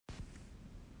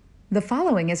The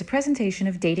following is a presentation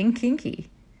of Dating Kinky.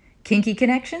 Kinky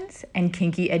connections and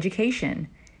kinky education.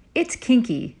 It's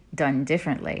kinky done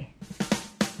differently.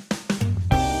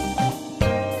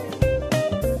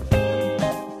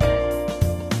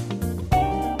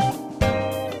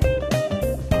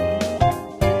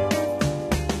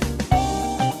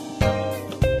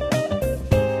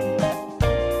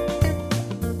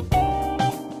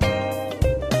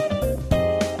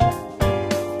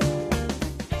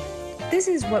 This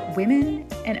is what women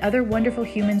and other wonderful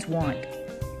humans want.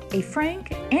 A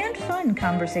frank and fun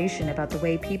conversation about the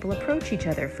way people approach each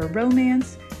other for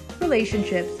romance,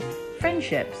 relationships,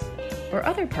 friendships, or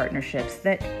other partnerships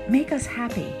that make us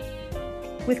happy.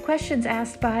 With questions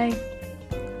asked by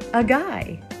a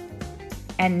guy.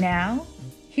 And now,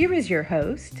 here is your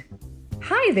host.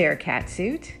 Hi there,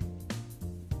 Catsuit.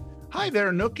 Hi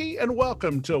there, Nookie, and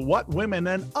welcome to What Women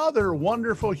and Other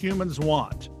Wonderful Humans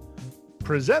Want,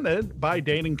 presented by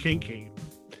Dating Kinky.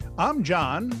 I'm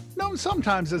John, known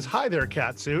sometimes as Hi There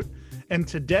Catsuit, and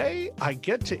today I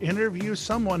get to interview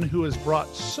someone who has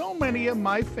brought so many of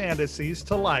my fantasies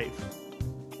to life,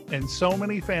 and so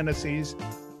many fantasies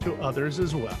to others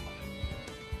as well.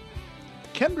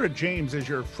 Kendra James is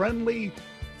your friendly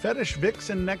fetish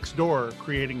vixen next door,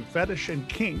 creating fetish and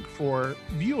kink for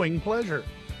viewing pleasure.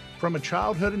 From a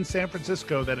childhood in San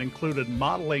Francisco that included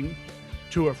modeling,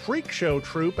 to a freak show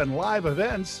troupe and live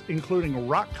events, including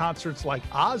rock concerts like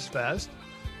Ozfest,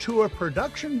 to a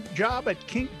production job at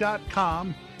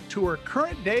kink.com, to her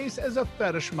current days as a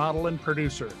fetish model and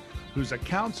producer, whose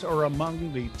accounts are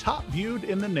among the top viewed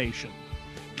in the nation.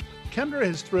 Kendra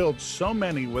has thrilled so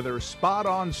many with her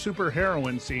spot-on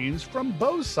superheroine scenes from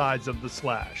both sides of the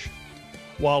slash,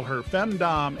 while her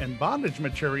femdom and bondage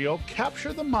material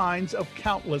capture the minds of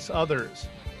countless others.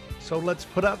 So let's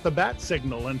put out the bat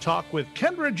signal and talk with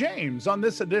Kendra James on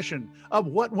this edition of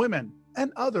What Women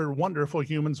and Other Wonderful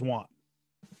Humans Want.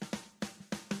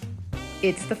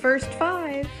 It's the first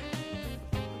five.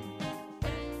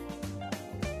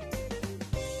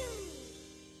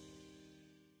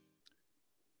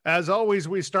 As always,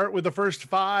 we start with the first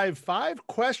five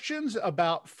questions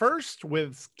about first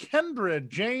with Kendra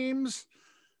James.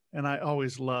 And I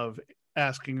always love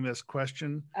asking this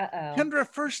question. Kendra,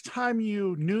 first time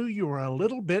you knew you were a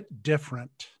little bit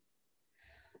different.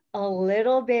 A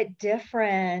little bit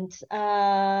different.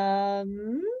 A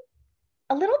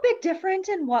little bit different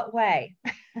in what way?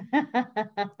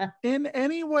 In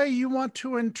any way you want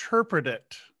to interpret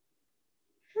it.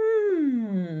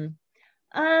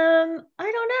 I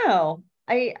don't know.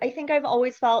 I think I've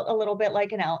always felt a little bit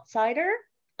like an outsider.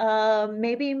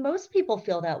 Maybe most people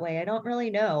feel that way. I don't really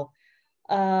know.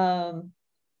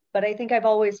 But I think I've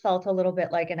always felt a little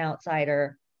bit like an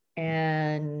outsider,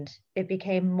 and it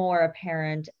became more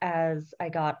apparent as I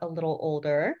got a little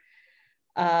older.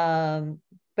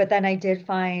 But then I did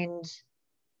find,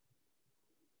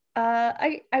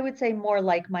 I would say, more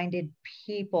like-minded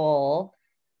people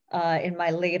in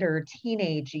my later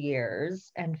teenage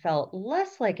years, and felt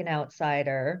less like an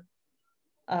outsider.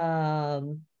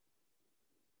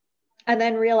 And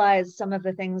then realized some of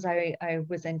the things I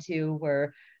was into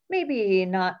were maybe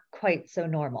not quite so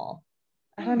normal.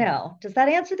 I don't know. Does that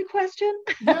answer the question?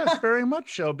 Yes, very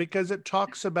much so, because it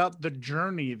talks about the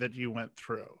journey that you went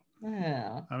through.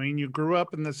 Yeah. I mean, you grew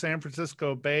up in the San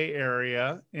Francisco Bay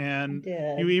Area, and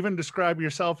you even describe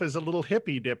yourself as a little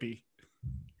hippie dippy.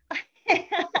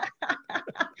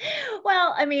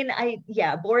 Well, I mean,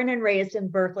 born and raised in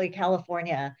Berkeley,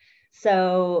 California.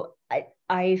 So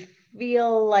I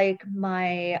feel like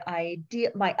my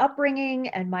upbringing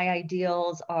and my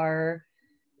ideals are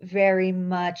very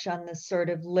much on the sort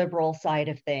of liberal side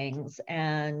of things.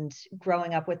 And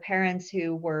growing up with parents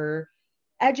who were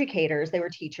educators, they were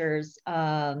teachers,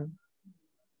 and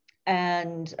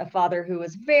a father who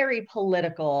was very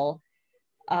political,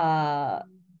 and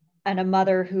a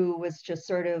mother who was just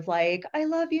sort of like, I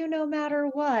love you no matter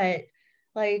what.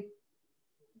 Like,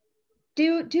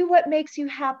 do what makes you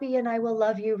happy and I will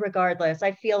love you regardless.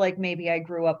 I feel like maybe I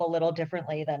grew up a little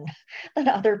differently than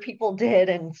other people did,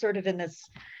 and sort of in this,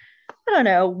 I don't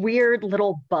know, weird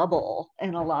little bubble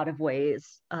in a lot of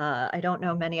ways. I don't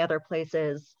know many other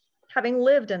places. Having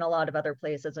lived in a lot of other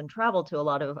places and traveled to a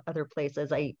lot of other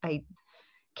places, I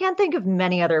can't think of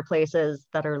many other places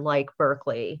that are like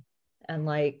Berkeley and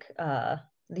like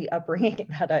the upbringing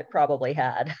that I probably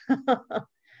had.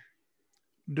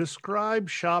 Describe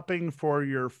shopping for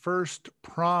your first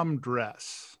prom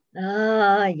dress.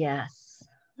 Yes.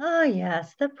 Oh,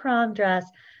 yes, the prom dress.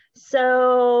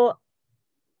 So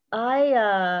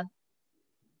I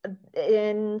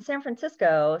in San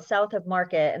Francisco, south of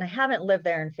Market, and I haven't lived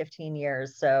there in 15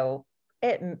 years, so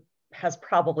it has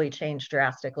probably changed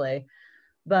drastically.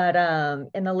 But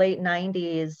in the late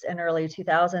 90s and early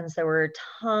 2000s, there were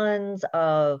tons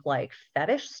of like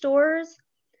fetish stores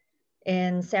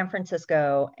in San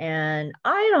Francisco. And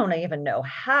I don't even know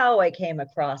how I came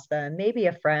across them. Maybe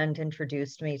a friend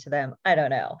introduced me to them. I don't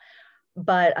know.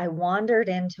 But I wandered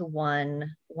into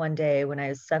one day when I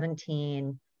was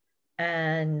 17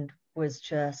 and was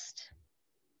just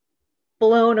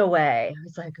blown away. I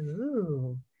was like,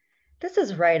 ooh, this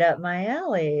is right up my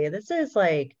alley. This is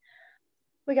like,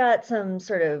 we got some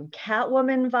sort of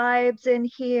Catwoman vibes in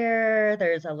here.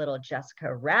 There's a little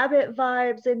Jessica Rabbit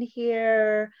vibes in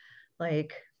here.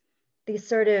 Like these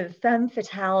sort of femme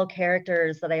fatale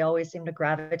characters that I always seem to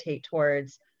gravitate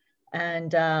towards.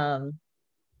 And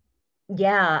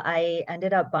yeah, I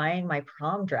ended up buying my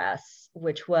prom dress,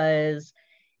 which was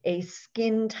a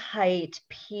skin tight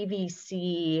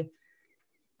PVC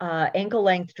ankle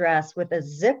length dress with a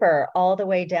zipper all the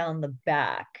way down the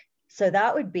back. So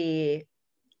that would be,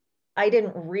 I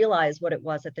didn't realize what it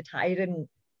was at the time.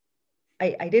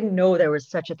 I didn't know there was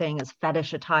such a thing as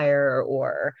fetish attire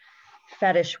or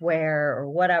fetish wear or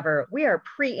whatever. We are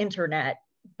pre-internet,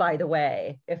 by the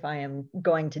way, if I am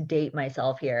going to date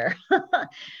myself here.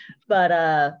 But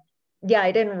yeah,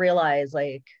 I didn't realize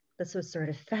like this was sort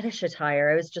of fetish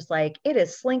attire. I was just like, it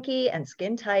is slinky and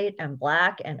skin tight and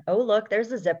black. And oh, look,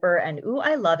 there's a zipper. And ooh,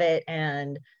 I love it.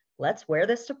 And let's wear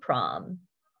this to prom.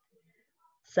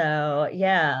 So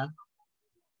yeah,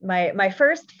 my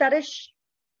first fetish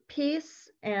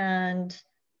piece and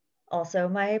also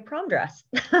my prom dress.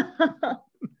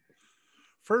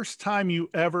 First time you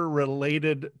ever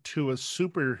related to a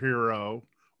superhero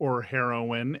or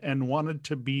heroine and wanted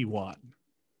to be one?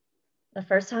 The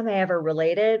first time I ever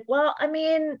related, well, I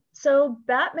mean, so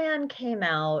Batman came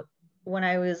out when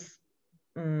I was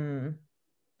 10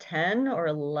 or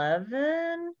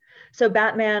 11. So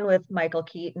Batman with Michael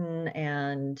Keaton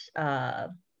and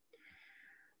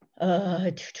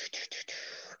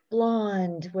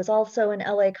blonde was also in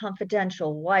LA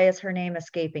Confidential. Why is her name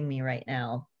escaping me right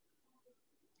now?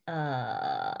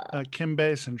 Kim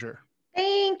Basinger.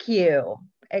 Thank you.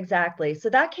 Exactly. So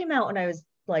that came out when I was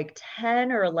like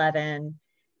 10 or 11,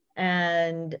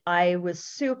 and I was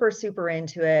super, super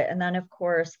into it. And then, of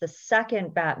course, the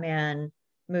second Batman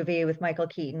movie with Michael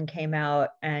Keaton came out,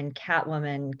 and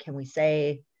Catwoman, can we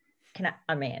say,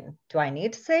 I mean, do I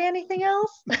need to say anything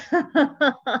else?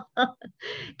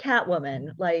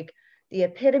 Catwoman, like the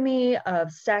epitome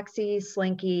of sexy,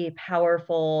 slinky,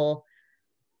 powerful.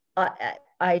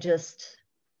 I just,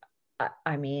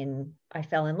 I mean, I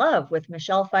fell in love with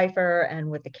Michelle Pfeiffer and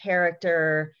with the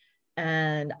character,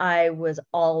 and I was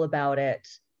all about it.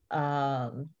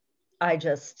 I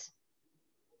just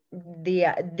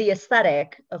the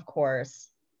aesthetic, of course,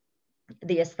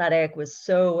 the aesthetic was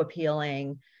so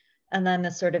appealing, and then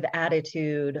the sort of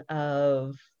attitude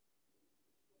of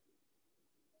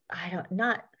I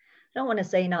don't want to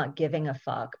say not giving a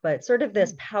fuck, but sort of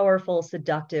this powerful,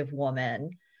 seductive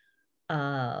woman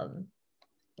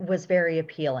was very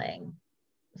appealing.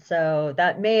 So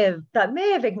that may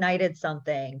have ignited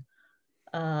something.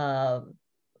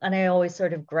 And I always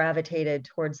sort of gravitated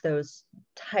towards those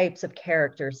types of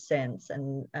characters since,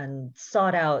 and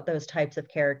sought out those types of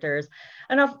characters.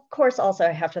 And of course, also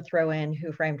I have to throw in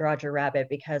Who Framed Roger Rabbit,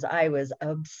 because I was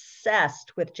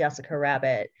obsessed with Jessica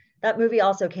Rabbit. That movie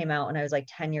also came out when I was like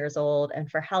 10 years old. And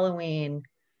for Halloween,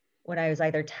 when I was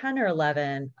either 10 or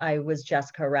 11, I was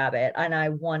Jessica Rabbit. And I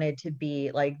wanted to be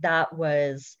like, that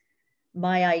was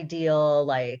my ideal,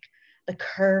 like the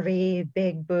curvy,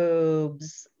 big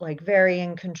boobs, like very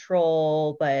in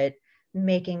control, but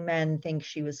making men think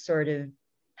she was sort of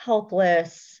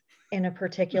helpless in a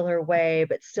particular way,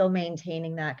 but still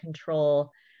maintaining that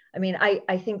control. I mean,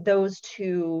 I think those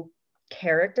two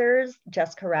characters,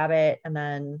 Jessica Rabbit and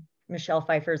then Michelle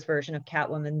Pfeiffer's version of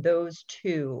Catwoman, those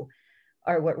two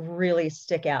are what really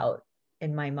stick out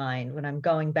in my mind when I'm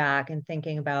going back and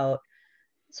thinking about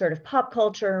sort of pop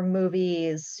culture,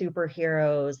 movies,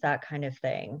 superheroes, that kind of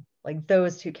thing. Like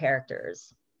those two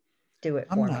characters do it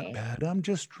for I'm not me. bad. I'm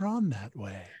just drawn that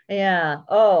way. Yeah.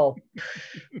 Oh,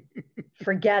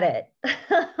 forget it.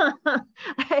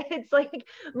 It's like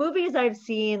movies I've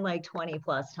seen like 20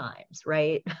 plus times,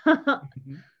 right?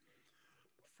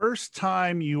 First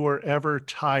time you were ever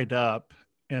tied up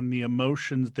and the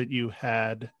emotions that you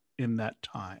had in that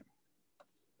time.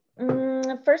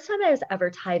 First time I was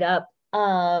ever tied up,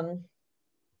 I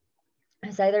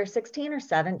was either 16 or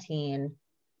 17.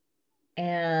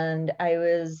 And I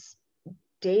was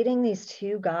dating these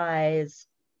two guys,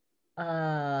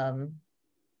 and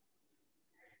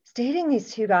doing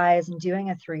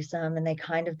a threesome, and they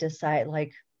kind of decide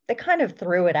like they kind of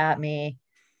threw it at me.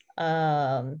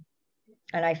 And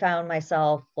I found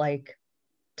myself like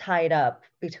tied up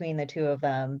between the two of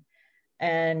them.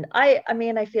 And I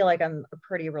mean, I feel like I'm a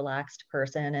pretty relaxed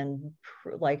person and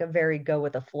like a very go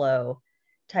with the flow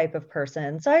type of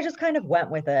person. So I just kind of went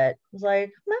with it. I was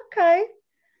like, okay,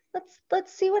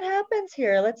 let's see what happens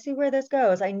here. Let's see where this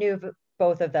goes. I knew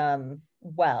both of them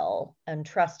well and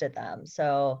trusted them.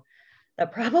 So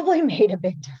that probably made a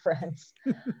big difference.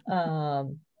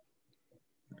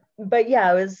 But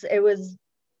yeah, it was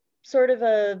sort of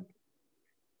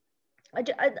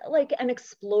like an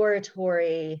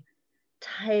exploratory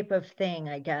type of thing,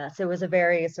 I guess. It was a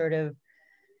very sort of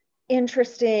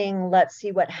interesting, let's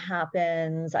see what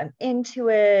happens. I'm into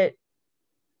it.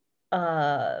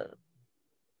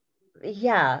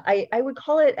 Yeah, I would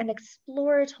call it an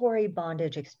exploratory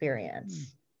bondage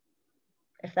experience,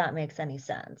 if that makes any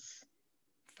sense.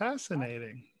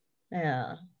 Fascinating.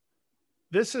 Yeah.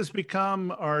 This has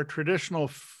become our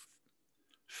traditional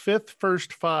fifth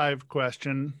first five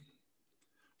question.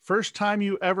 First time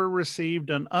you ever received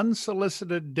an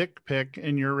unsolicited dick pic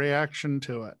and your reaction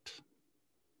to it?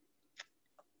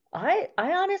 I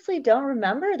honestly don't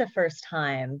remember the first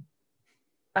time.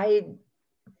 They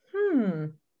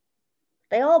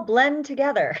all blend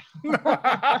together.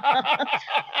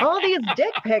 All these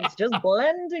dick pics just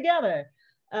blend together.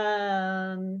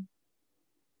 I'm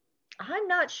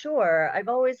not sure. I've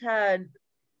always had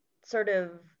sort of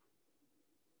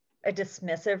a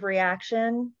dismissive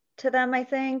reaction to them, I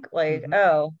think. Like,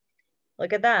 oh,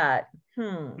 look at that.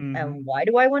 And why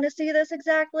do I want to see this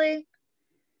exactly?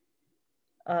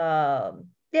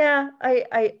 Yeah,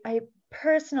 I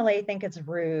personally think it's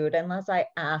rude unless I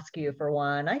ask you for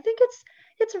one. I think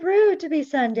it's rude to be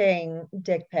sending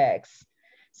dick pics.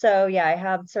 So yeah, I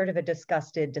have sort of a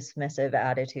disgusted, dismissive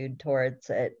attitude towards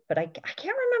it, but I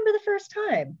can't remember the first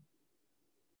time.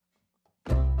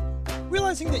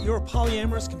 Realizing that you're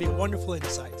polyamorous can be a wonderful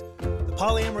insight. The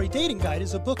Polyamory Dating Guide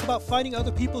is a book about finding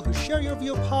other people who share your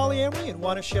view of polyamory and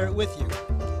want to share it with you.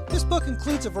 This book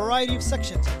includes a variety of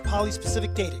sections on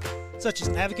poly-specific dating, such as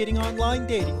navigating online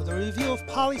dating with a review of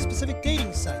poly-specific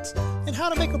dating sites and how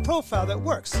to make a profile that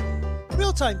works,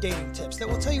 real-time dating tips that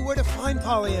will tell you where to find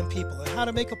polyam people and how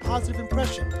to make a positive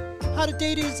impression, how to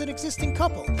date as an existing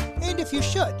couple, and if you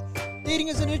should, dating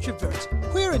as an introvert,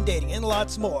 queer in dating, and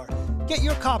lots more. Get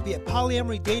your copy at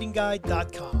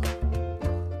polyamorydatingguide.com.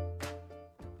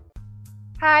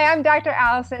 Hi, I'm Dr.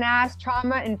 Allison Ash,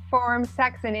 trauma-informed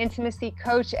sex and intimacy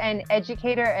coach and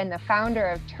educator and the founder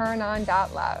of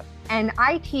TurnOn.love. And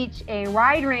I teach a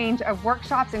wide range of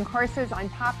workshops and courses on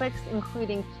topics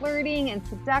including flirting and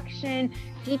seduction,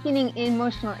 deepening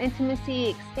emotional intimacy,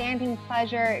 expanding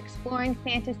pleasure, exploring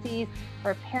fantasies,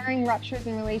 repairing ruptures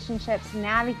in relationships,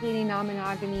 navigating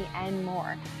non-monogamy, and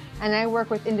more. And I work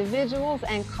with individuals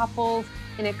and couples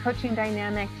in a coaching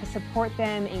dynamic to support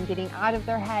them in getting out of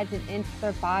their heads and into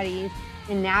their bodies,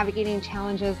 in navigating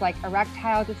challenges like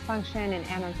erectile dysfunction and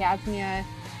anorgasmia,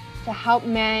 to help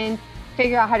men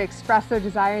figure out how to express their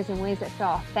desires in ways that feel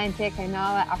authentic and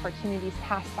not let opportunities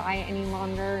pass by any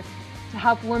longer, to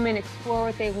help women explore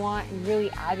what they want and really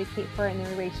advocate for it in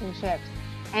their relationships,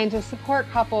 and to support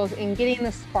couples in getting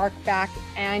the spark back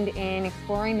and in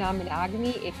exploring non-monogamy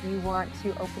if you want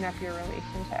to open up your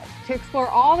relationship. To explore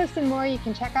all this and more, you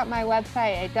can check out my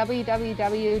website at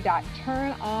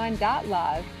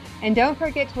www.turnon.love. And don't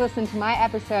forget to listen to my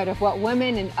episode of What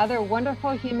Women and Other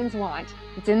Wonderful Humans Want.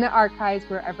 It's in the archives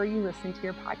wherever you listen to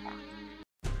your podcast.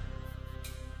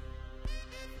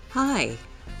 Hi,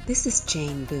 this is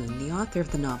Jane Boone, the author of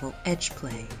the novel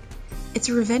Edgeplay. It's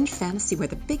a revenge fantasy where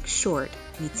The Big Short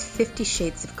meets 50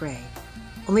 Shades of Grey.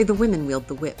 Only the women wield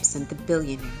the whips and the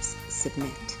billionaires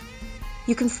submit.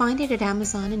 You can find it at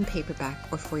Amazon in paperback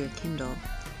or for your Kindle.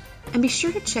 And be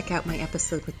sure to check out my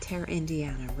episode with Tara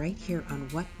Indiana right here on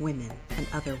What Women and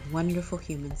Other Wonderful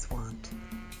Humans Want.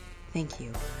 Thank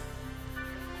you.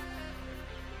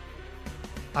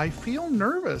 I feel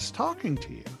nervous talking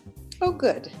to you. Oh,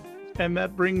 good. And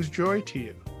that brings joy to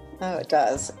you. Oh, it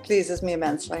does. It pleases me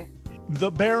immensely. The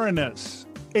Baroness,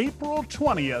 April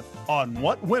 20th on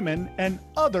What Women and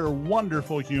Other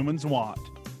Wonderful Humans Want.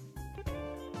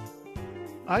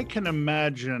 I can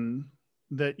imagine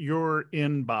that your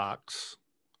inbox,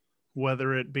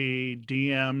 whether it be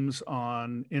DMs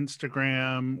on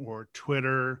Instagram or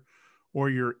Twitter or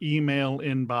your email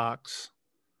inbox,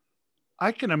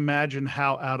 I can imagine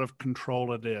how out of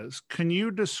control it is. Can you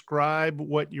describe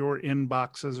what your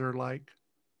inboxes are like?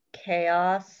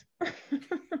 Chaos.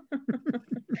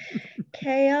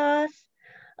 Chaos.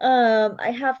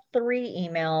 I have 3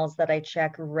 emails that I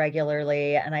check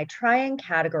regularly, and I try and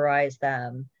categorize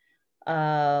them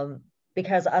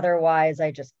because otherwise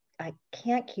I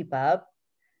can't keep up.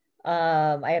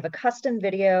 I have a custom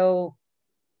video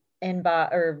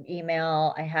inbox or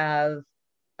email. I have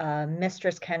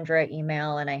Mistress Kendra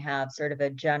email, and I have sort of a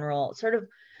general sort of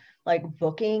like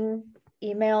booking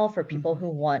email for people who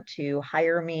want to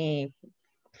hire me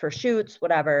for shoots,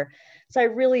 whatever. So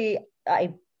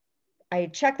I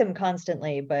check them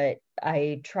constantly, but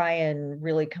I try and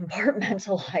really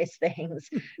compartmentalize things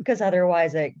because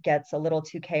otherwise it gets a little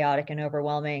too chaotic and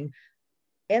overwhelming.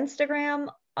 Instagram,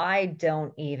 I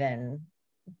don't even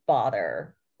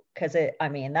bother because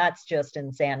that's just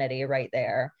insanity right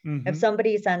there. If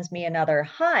somebody sends me another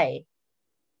hi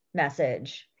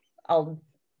message, I'll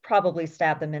probably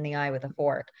stab them in the eye with a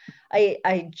fork.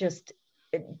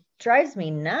 It drives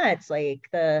me nuts. Like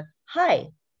the hi,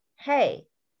 hey,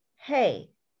 hey,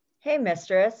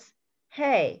 mistress,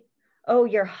 hey, oh,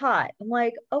 you're hot. I'm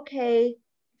like, okay,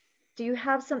 do you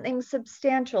have something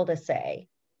substantial to say?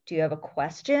 Do you have a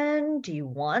question? Do you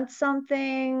want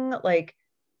something? Like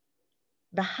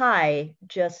the hi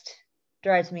just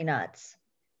drives me nuts.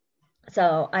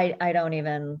 So I don't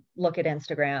even look at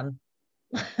Instagram.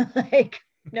 Like,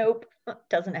 nope,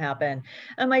 doesn't happen.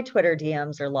 And my Twitter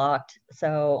DMs are locked.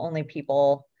 So only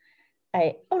people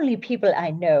I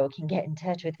know can get in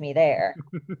touch with me there.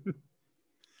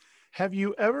 Have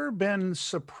you ever been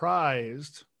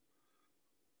surprised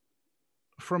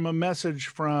from a message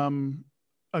from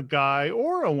a guy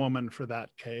or a woman for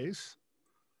that case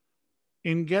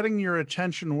in getting your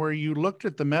attention where you looked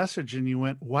at the message and you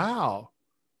went, wow,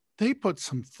 they put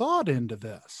some thought into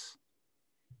this?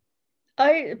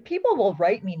 People will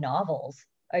write me novels.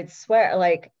 I swear,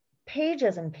 like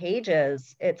pages and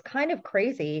pages. It's kind of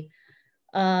crazy.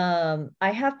 I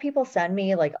have people send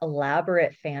me like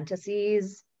elaborate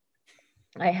fantasies.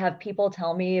 I have people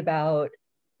tell me about,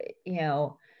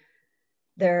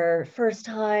 their first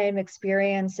time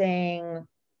experiencing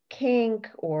kink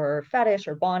or fetish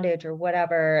or bondage or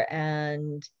whatever,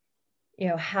 and,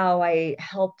 how I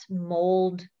helped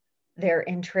mold their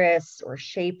interests or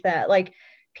shape that. Like,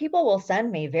 people will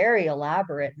send me very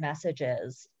elaborate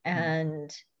messages,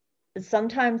 and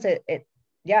sometimes it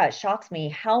shocks me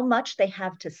how much they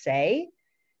have to say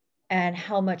and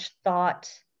how much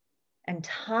thought and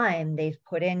time they've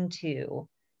put into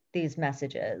these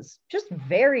messages. Just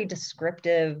very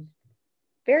descriptive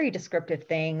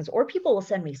things. Or people will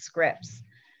send me scripts.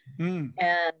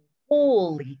 And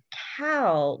holy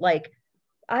cow, like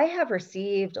I have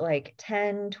received like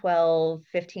 10, 12,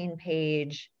 15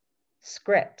 page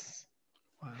scripts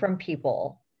from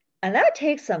people. And that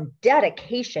takes some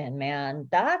dedication, man.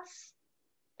 That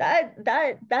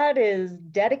is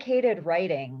dedicated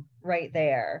writing right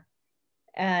there.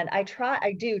 And I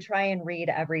do try and read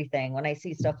everything. When I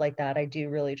see stuff like that, I do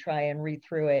really try and read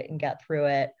through it and get through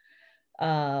it.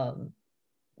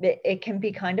 It can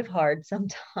be kind of hard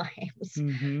sometimes,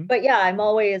 but yeah, I'm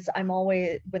always,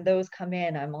 when those come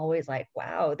in, I'm always like,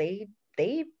 wow, they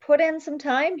put in some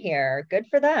time here. Good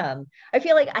for them. I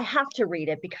feel like I have to read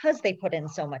it because they put in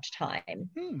so much time.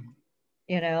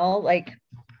 Like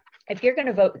if you're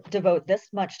going to devote this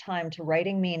much time to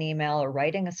writing me an email or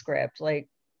writing a script, like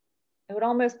it would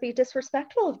almost be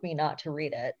disrespectful of me not to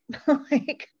read it.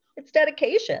 Like it's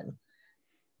dedication.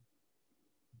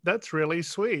 That's really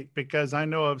sweet, because I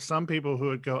know of some people who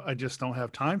would go, I just don't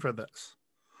have time for this.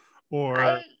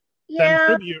 Or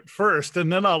contribute first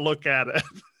and then I'll look at it.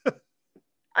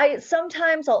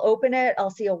 Sometimes I'll open it, I'll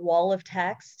see a wall of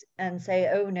text and say,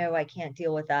 oh no, I can't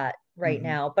deal with that right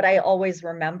now. But I always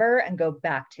remember and go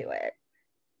back to it.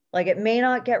 Like it may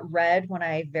not get read when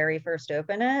I very first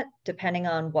open it, depending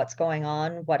on what's going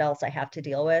on, what else I have to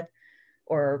deal with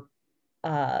or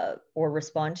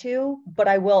respond to, but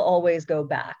I will always go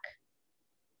back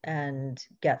and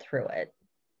get through it.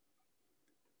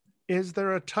 Is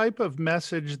there a type of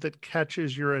message that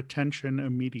catches your attention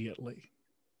immediately?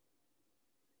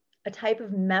 A type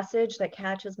of message that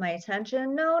catches my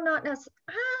attention? No, not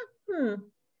necessarily.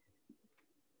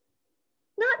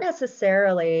 Not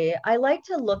necessarily. I like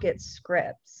to look at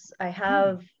scripts. I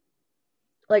have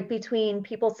like between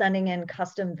people sending in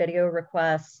custom video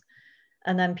requests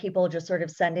and then people just sort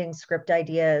of sending script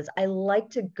ideas, I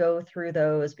like to go through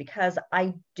those because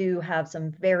I do have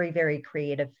some very, very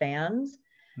creative fans.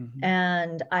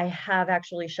 And I have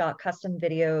actually shot custom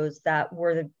videos that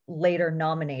were later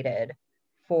nominated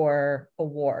for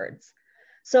awards.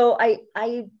 So I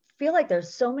feel like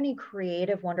there's so many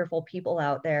creative, wonderful people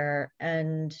out there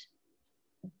and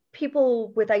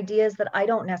people with ideas that I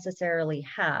don't necessarily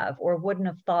have or wouldn't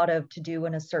have thought of to do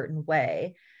in a certain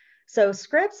way. So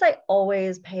scripts I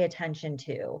always pay attention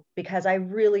to because I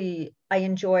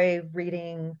enjoy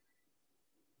reading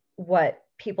what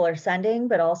people are sending,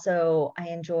 but also I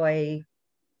enjoy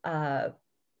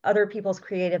other people's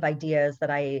creative ideas that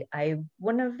I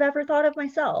wouldn't have ever thought of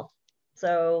myself.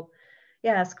 So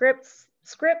yeah, scripts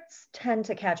tend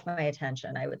to catch my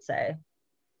attention, I would say.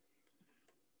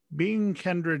 Being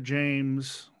Kendra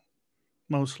James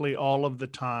mostly all of the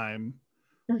time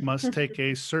must take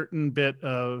a certain bit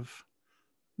of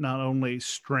not only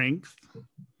strength,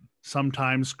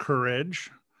 sometimes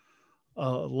courage, a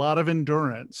lot of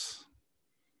endurance.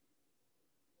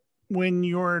 When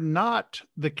you're not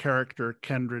the character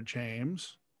Kendra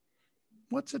James,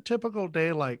 what's a typical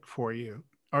day like for you?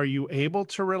 Are you able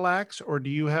to relax, or do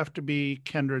you have to be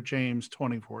Kendra James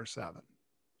 24/7?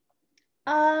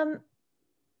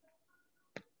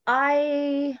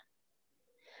 I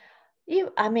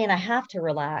I have to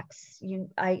relax. You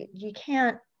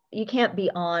can't be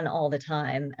on all the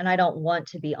time, and I don't want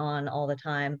to be on all the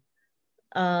time.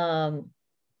 Um,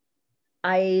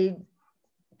 I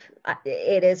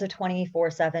it is a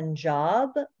 24/7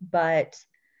 job, but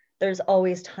there's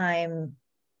always time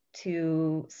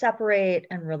to separate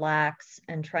and relax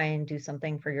and try and do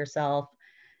something for yourself.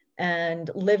 And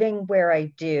living where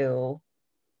I do,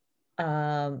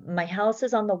 my house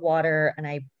is on the water, and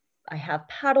I have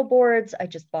paddle boards. I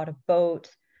just bought a boat,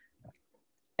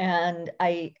 and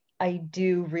I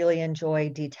do really enjoy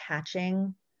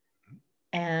detaching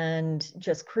and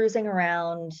just cruising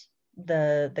around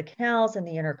the canals and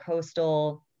the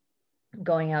intercoastal,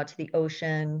 going out to the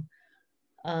ocean.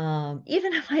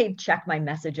 Even if I check my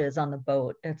messages on the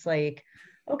boat, it's like,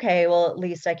 okay, well, at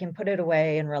least I can put it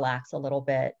away and relax a little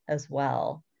bit as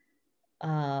well.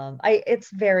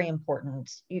 It's very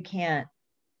important. You can't,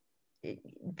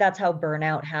 that's how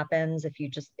burnout happens. If you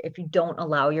don't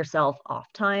allow yourself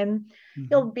off time,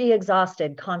 you'll be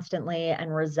exhausted constantly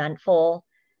and resentful.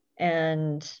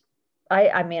 And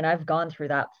I've gone through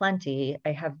that plenty.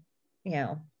 I've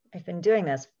been doing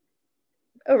this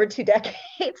over 2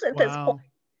 decades at this point.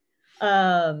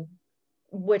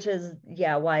 Which is,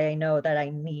 why I know that I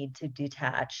need to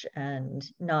detach and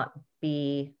not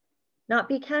be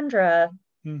Kendra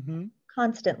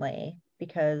constantly,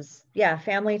 because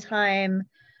family time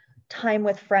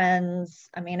with friends,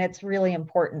 it's really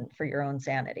important for your own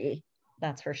sanity.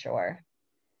 That's for sure.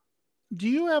 Do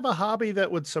you have a hobby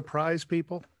that would surprise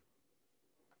people?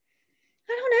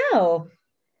 I don't know.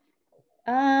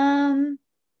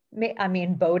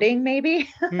 Boating, maybe.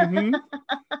 I'm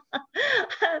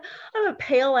a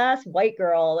pale ass white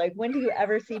girl. Like, when do you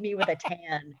ever see me with a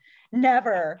tan?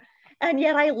 Never. And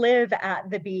yet I live at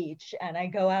the beach, and I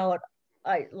go out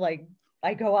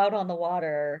on the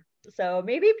water. So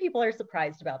maybe people are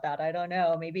surprised about that. I don't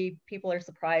know. Maybe people are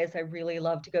surprised I really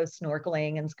love to go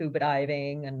snorkeling and scuba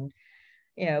diving and,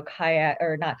 not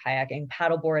kayaking,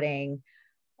 paddleboarding.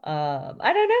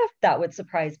 I don't know if that would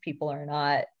surprise people or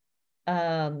not.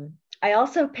 I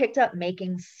also picked up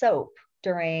making soap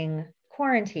during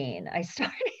quarantine. I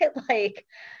started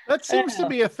that seems to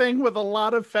be a thing with a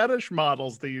lot of fetish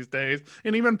models these days,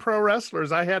 and even pro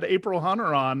wrestlers. I had April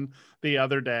Hunter on the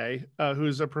other day,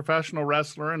 who's a professional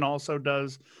wrestler and also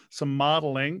does some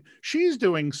modeling. She's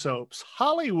doing soaps.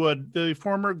 Hollywood, the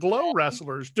former Glow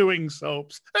wrestlers, doing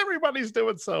soaps. Everybody's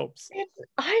doing soaps.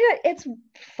 It's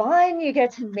fun. You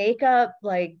get to make up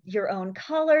like your own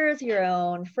colors, your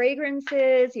own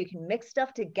fragrances. You can mix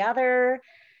stuff together.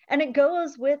 And it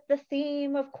goes with the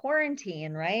theme of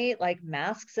quarantine, right? Like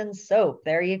masks and soap.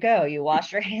 There you go. You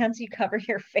wash your hands, you cover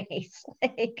your face.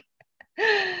 I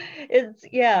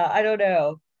don't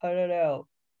know.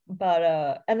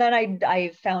 But and then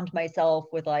I found myself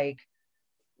with like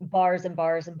bars and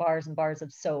bars and bars and bars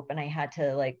of soap, and I had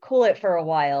to like cool it for a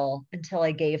while until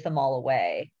I gave them all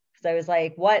away. Because I was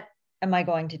like, what am I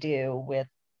going to do with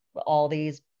all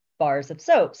these bars of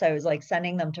soap? So I was like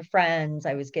sending them to friends.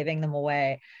 I was giving them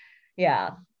away.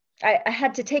 Yeah, I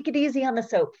had to take it easy on the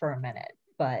soap for a minute,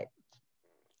 but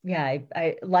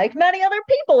I like many other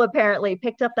people apparently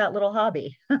picked up that little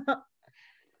hobby.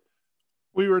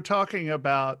 We were talking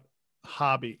about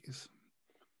hobbies,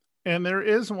 and there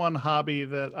is one hobby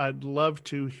that I'd love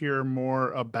to hear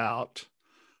more about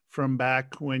from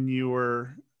back when you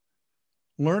were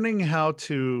learning how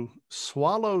to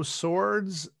swallow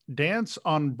swords, dance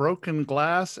on broken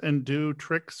glass, and do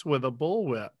tricks with a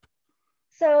bullwhip.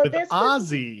 So with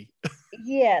Ozzy.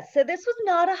 So this was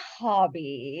not a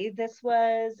hobby. This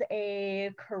was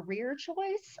a career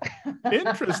choice.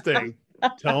 Interesting.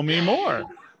 Tell me more.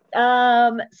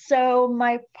 So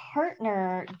my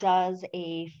partner does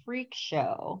a freak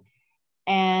show,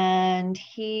 and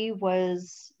he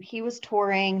was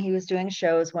touring, he was doing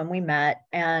shows when we met,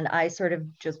 and I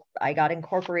got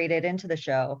incorporated into the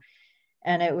show.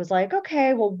 And it was like,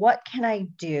 okay, well, what can I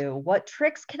do? What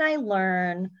tricks can I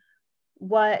learn?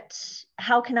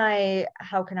 How can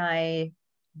I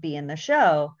be in the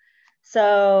show?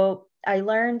 So I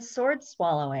learned sword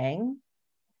swallowing,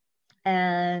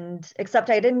 and except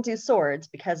I didn't do swords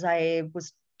because I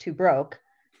was too broke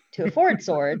to afford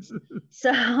swords.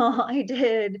 So I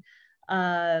did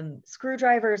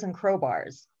screwdrivers and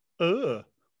crowbars. Ugh.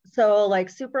 So like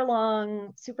super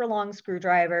long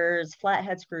screwdrivers,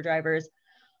 flathead screwdrivers.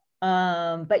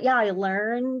 But yeah, I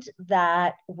learned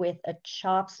that with a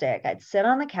chopstick. I'd sit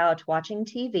on the couch watching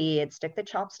TV, I'd stick the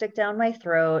chopstick down my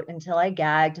throat until I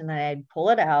gagged, and then I'd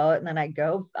pull it out, and then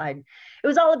it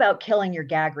was all about killing your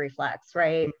gag reflex,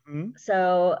 right? Mm-hmm.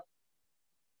 So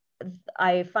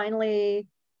I finally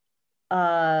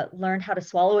learned how to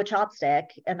swallow a chopstick,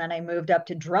 and then I moved up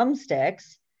to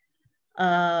drumsticks.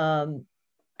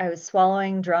 I was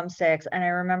swallowing drumsticks, and I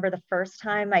remember the first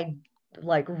time I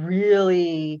like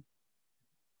really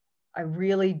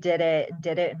did it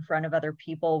in front of other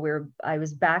people. I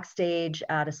was backstage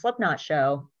at a Slipknot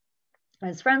show. I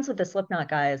was friends with the Slipknot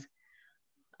guys.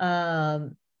 I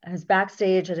was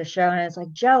backstage at a show, and I was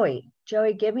like, Joey,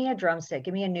 give me a drumstick,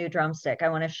 give me a new drumstick. I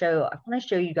want to show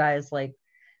you guys like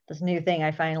this new thing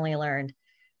I finally learned.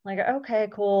 I'm like, okay,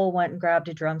 cool. Went and grabbed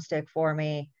a drumstick for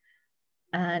me.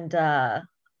 And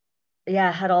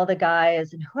yeah, had all the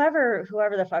guys and whoever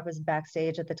the fuck was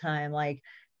backstage at the time, like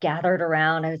gathered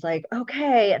around. I was like,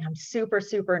 okay. And I'm super,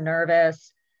 super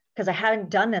nervous because I hadn't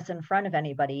done this in front of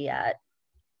anybody yet.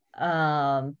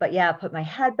 But yeah, put my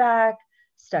head back,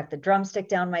 stuck the drumstick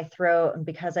down my throat. And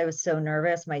because I was so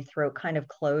nervous, my throat kind of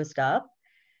closed up.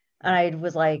 And I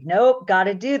was like, nope, got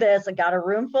to do this. I got a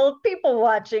room full of people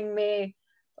watching me.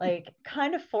 Like,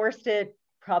 kind of forced it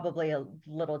probably a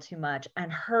little too much,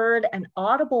 and heard an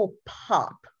audible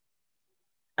pop.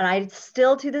 And I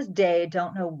still to this day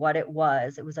don't know what it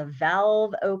was. It was a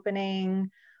valve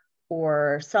opening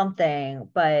or something.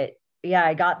 But yeah,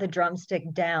 I got the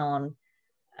drumstick down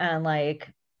and like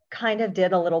kind of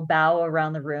did a little bow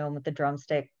around the room with the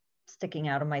drumstick sticking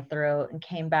out of my throat, and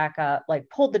came back up, like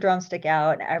pulled the drumstick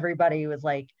out, and everybody was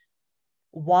like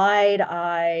wide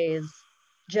eyes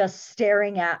just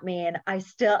staring at me. And I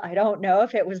don't know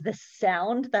if it was the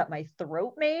sound that my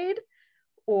throat made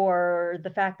or the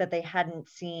fact that they hadn't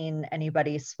seen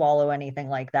anybody swallow anything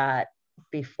like that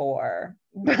before.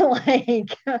 But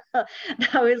like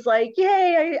I was like,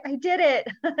 yay, I did it.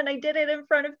 And I did it in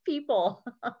front of people.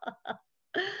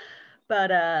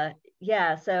 But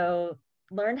yeah, so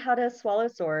learned how to swallow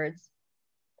swords,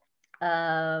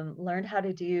 learned how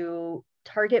to do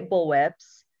target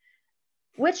bullwhips,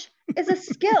 which is a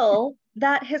skill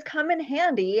that has come in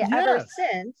handy ever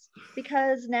since,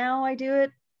 because now I do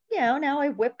it, now I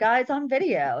whip guys on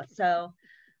video. So,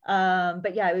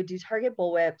 but yeah, I would do target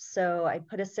bullwhips. So I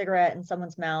put a cigarette in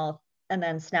someone's mouth and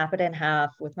then snap it in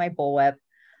half with my bullwhip.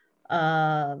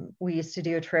 We used to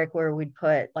do a trick where we'd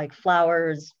put like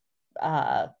flowers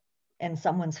in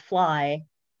someone's fly,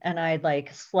 and I'd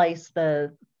like slice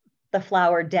the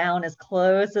flower down as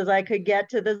close as I could get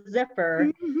to the zipper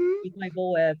with my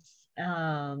bullwhips.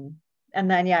 And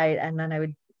then I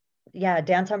would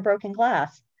dance on broken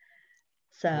glass.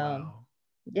 So Wow.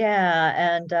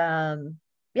 yeah, and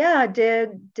yeah,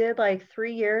 did like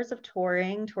 3 years of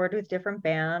toured with different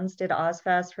bands, did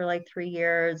Ozfest for like 3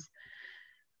 years.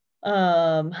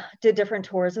 Did different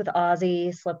tours with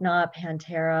Ozzy, Slipknot,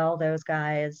 Pantera, all those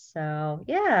guys. So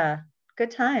yeah, good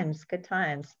times.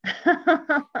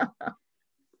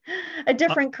 A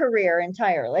different career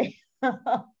entirely.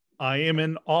 I am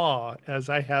in awe, as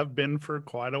I have been for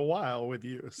quite a while with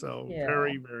you. So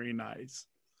very, very nice.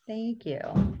 Thank you.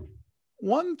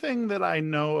 One thing that I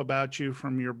know about you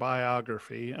from your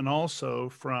biography, and also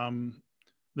from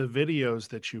the videos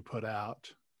that you put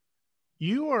out,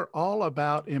 you are all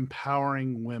about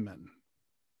empowering women.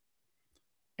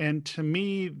 And to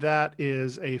me, that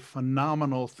is a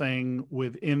phenomenal thing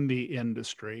within the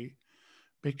industry,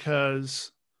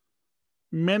 because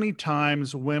many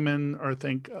times women are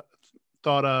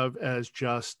thought of as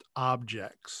just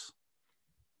objects.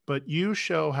 But you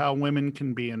show how women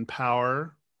can be in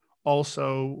power.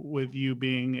 Also, with you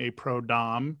being a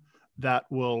pro-dom, that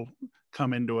will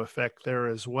come into effect there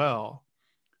as well.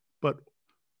 But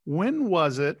when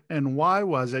was it and why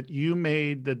was it you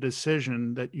made the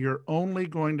decision that you're only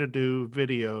going to do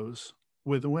videos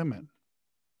with women?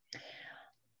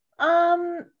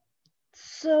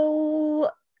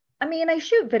 So, I mean, I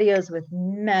shoot videos with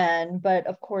men, but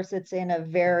of course it's in a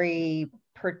very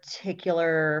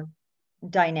particular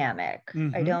dynamic.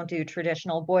 I don't do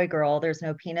traditional boy girl. There's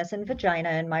no penis and vagina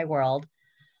in my world.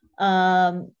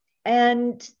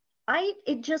 And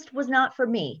it just was not for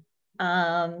me.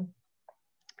 When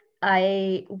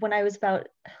I was about,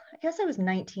 I guess I was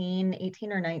 18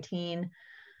 or 19,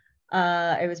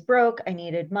 I was broke, I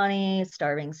needed money,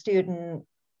 starving student.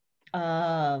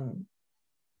 And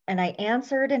I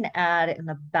answered an ad in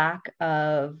the back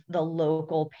of the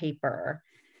local paper,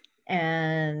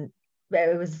 and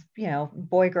it was,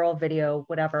 boy, girl video,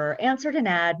 whatever. Answered an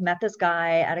ad, met this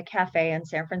guy at a cafe in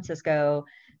San Francisco,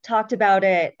 talked about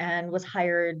it, and was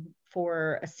hired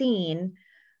for a scene.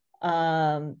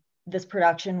 This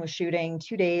production was shooting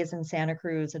 2 days in Santa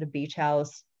Cruz at a beach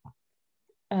house.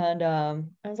 And I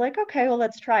was like, okay, well,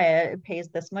 let's try it. It pays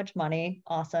this much money.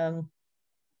 Awesome.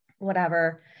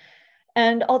 Whatever.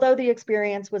 And although the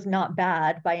experience was not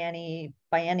bad by any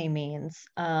means,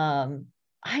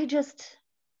 I just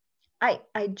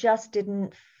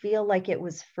didn't feel like it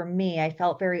was for me. I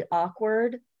felt very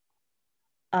awkward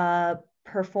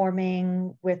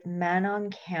performing with men on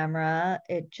camera.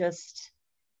 It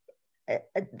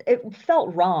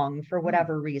felt wrong for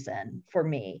whatever reason for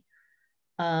me.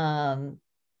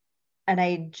 And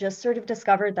I just sort of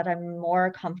discovered that I'm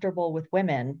more comfortable with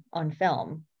women on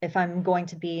film. If I'm going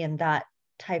to be in that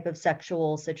type of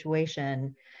sexual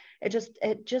situation,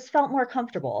 it just felt more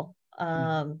comfortable.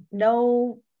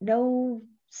 No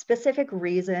specific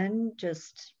reason,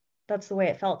 just that's the way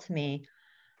it felt to me.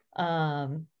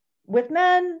 With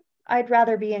men, I'd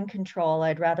rather be in control.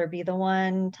 I'd rather be the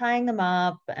one tying them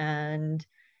up and,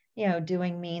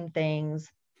 doing mean things.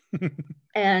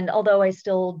 And although I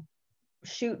still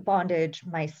shoot bondage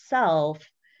myself,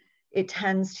 it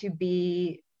tends to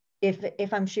be,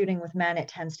 if I'm shooting with men, it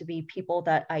tends to be people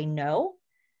that I know,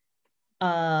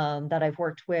 that I've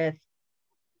worked with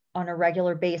on a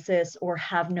regular basis or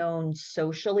have known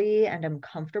socially and am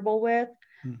comfortable with.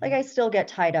 Like, I still get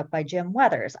tied up by Jim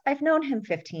Weathers. I've known him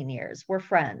 15 years. We're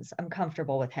friends. I'm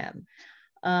comfortable with him.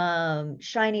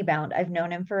 Shiny Bound, I've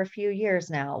known him for a few years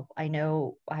now. I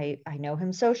know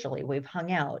him socially. We've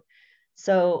hung out.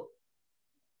 So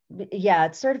yeah,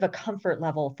 it's sort of a comfort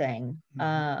level thing.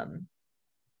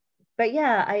 But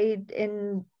yeah,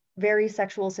 in very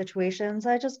sexual situations,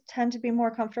 I just tend to be more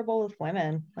comfortable with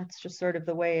women. That's just sort of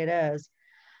the way it is.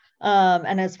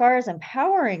 And as far as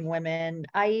empowering women,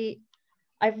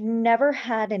 I've never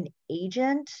had an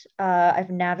agent. I've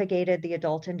navigated the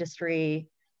adult industry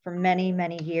for many,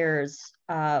 many years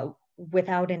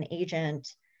without an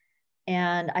agent.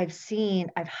 And I've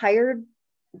hired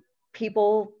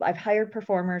people, I've hired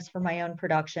performers for my own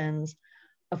productions.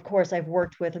 Of course, I've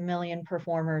worked with a million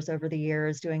performers over the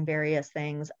years doing various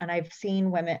things. And I've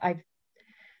seen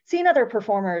other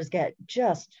performers get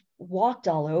just walked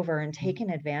all over and taken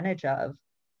advantage of.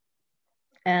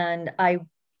 And I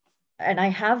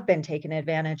have been taken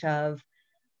advantage of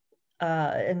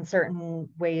in certain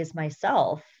ways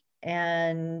myself.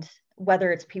 And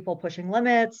whether it's people pushing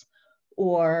limits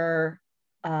or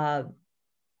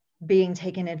being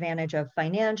taken advantage of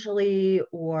financially,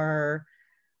 or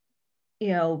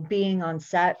being on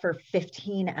set for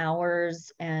 15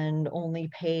 hours and only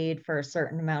paid for a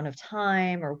certain amount of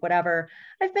time or whatever,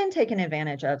 I've been taken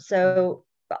advantage of. So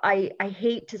I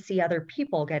hate to see other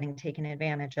people getting taken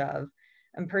advantage of,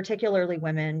 and particularly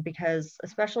women, because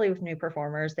especially with new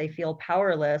performers, they feel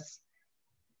powerless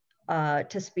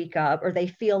to speak up, or they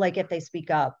feel like if they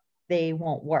speak up, they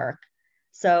won't work.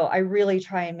 So I really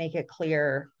try and make it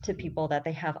clear to people that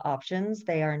they have options.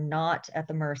 They are not at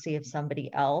the mercy of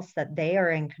somebody else, that they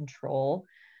are in control,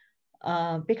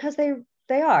 because they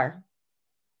are.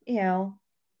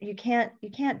 You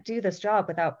can't do this job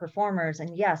without performers.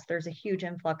 And yes, there's a huge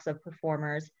influx of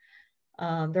performers.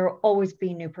 There will always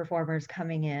be new performers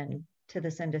coming in to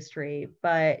this industry,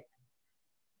 but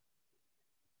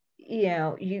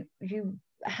you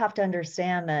have to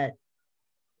understand that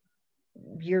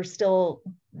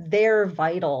they're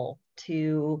vital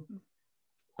to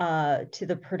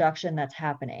the production that's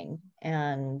happening,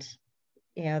 and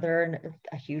they're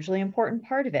a hugely important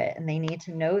part of it, and they need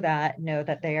to know that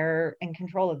they're in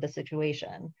control of the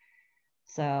situation.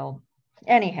 So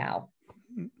anyhow,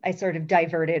 I sort of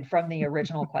diverted from the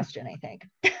original question, I think.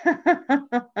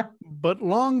 But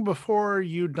long before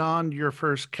you donned your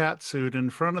first cat suit in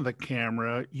front of the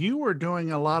camera, you were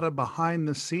doing a lot of behind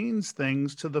the scenes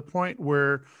things, to the point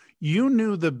where you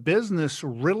knew the business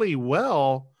really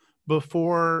well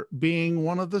before being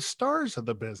one of the stars of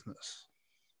the business.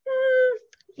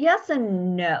 Yes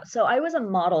and no. So I was a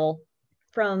model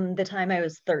from the time I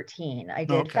was 13. I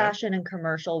did fashion and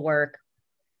commercial work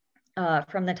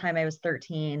from the time I was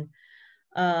 13.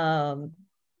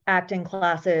 Acting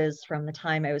classes from the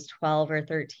time I was 12 or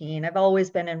 13. I've always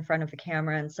been in front of the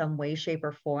camera in some way, shape,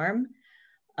 or form.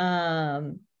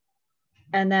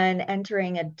 And then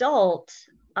entering adult,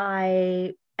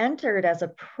 I entered as a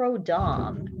pro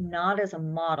dom, not as a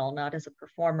model, not as a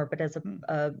performer, but as a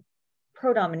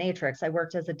pro dominatrix. I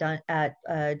worked as at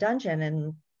a dungeon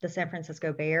in the San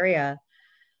Francisco Bay Area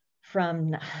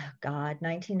from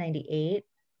 1998.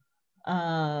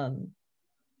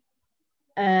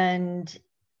 And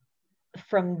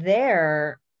from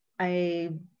there, I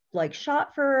like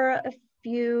shot for a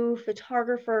few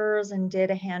photographers and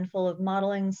did a handful of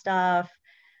modeling stuff.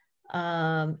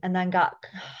 And then got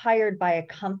hired by a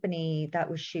company that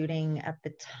was shooting at the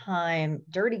time,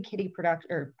 Dirty Kitty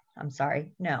Production, or I'm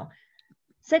sorry, no,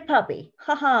 Sick Puppy.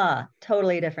 Haha,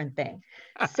 totally different thing.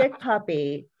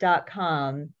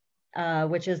 Sickpuppy.com,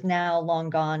 which is now long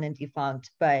gone and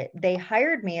defunct, but they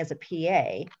hired me as a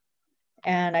PA.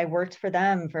 And I worked for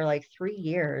them for like 3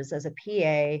 years as a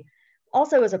PA,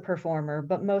 also as a performer,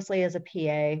 but mostly as a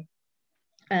PA.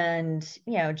 And,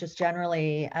 you know, just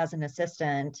generally as an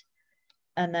assistant.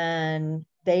 And then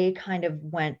they kind of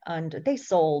went under, they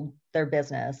sold their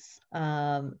business.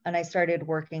 And I started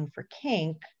working for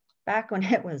Kink back when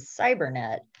it was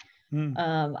Cybernet.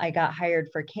 I got hired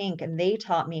for Kink and they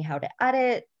taught me how to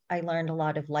edit. I learned a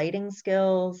lot of lighting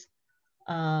skills.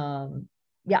 I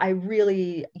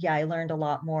learned a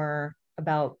lot more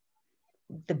about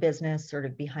the business sort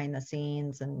of behind the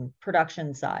scenes and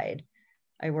production side.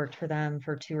 I worked for them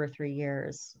for 2 or 3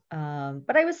 years.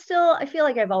 But I feel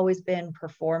like I've always been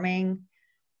performing.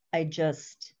 I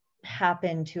just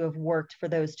happened to have worked for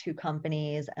those 2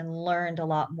 companies and learned a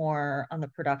lot more on the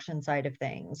production side of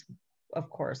things,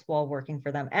 of course, while working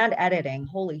for them, and editing.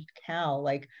 Holy cow.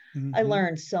 Like I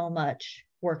learned so much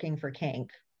working for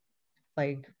Kink,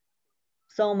 like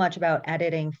so much about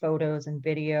editing photos and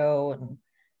video and,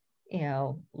 you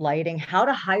know, lighting, how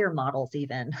to hire models,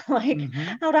 even like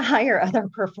how to hire other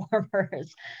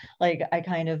performers. Like I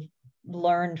kind of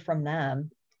learned from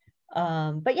them.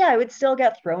 But yeah, I would still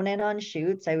get thrown in on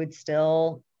shoots. I would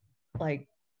still like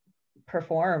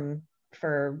perform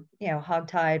for, you know,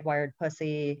 Hogtied, Wired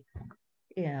Pussy,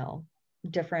 you know,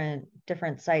 different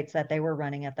sites that they were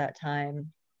running at that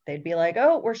time. They'd be like,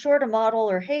 oh, we're short a model,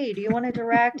 or hey, do you want to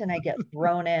direct? And I get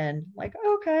thrown in like,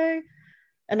 okay.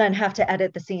 And then have to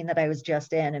edit the scene that I was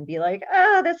just in and be like,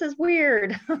 oh, this is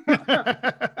weird.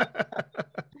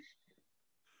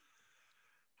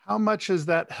 How much has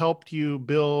that helped you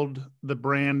build the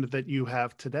brand that you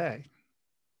have today?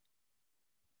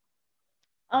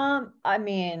 I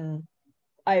mean,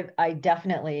 I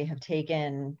definitely have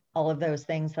taken all of those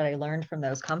things that I learned from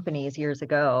those companies years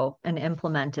ago and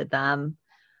implemented them.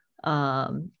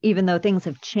 Even though things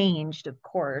have changed, of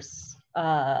course,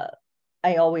 I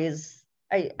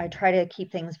try to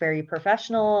keep things very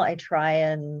professional. I try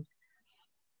and,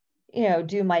 you know,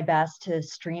 do my best to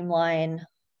streamline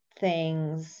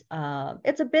things.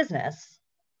 It's a business,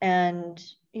 and,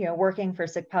 you know, working for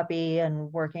Sick Puppy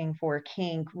and working for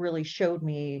Kink really showed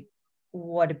me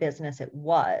what a business it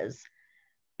was.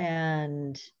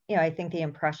 And, you know, I think the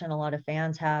impression a lot of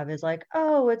fans have is like,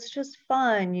 oh, it's just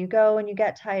fun. You go and you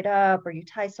get tied up, or you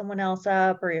tie someone else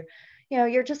up, or you know,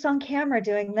 you're just on camera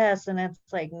doing this. And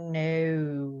it's like,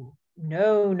 no.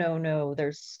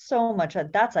 There's so much.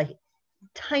 That's a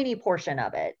tiny portion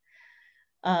of it.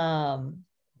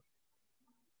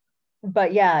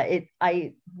 But yeah,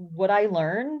 what I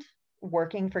learned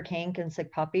working for Kink and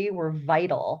Sick Puppy were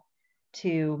vital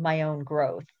to my own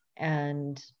growth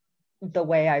and the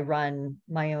way I run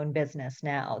my own business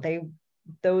now.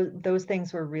 Those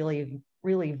things were really,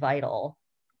 really vital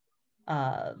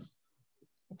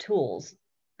tools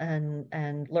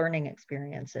and learning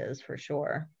experiences for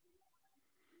sure.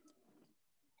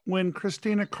 When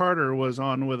Christina Carter was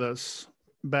on with us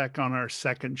back on our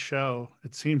second show,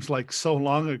 it seems like so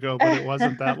long ago, but it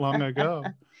wasn't that long ago.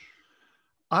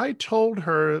 I told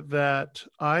her that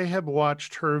I have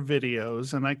watched her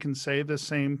videos, and I can say the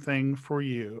same thing for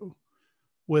you,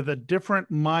 with a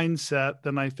different mindset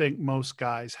than I think most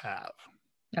guys have.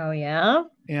 Oh, yeah?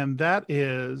 And that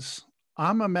is,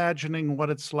 I'm imagining what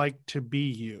it's like to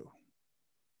be you.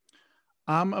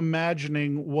 I'm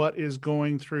imagining what is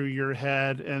going through your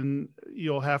head, and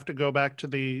you'll have to go back to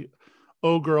the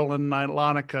O Girl and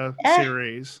Nylonica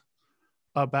series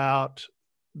about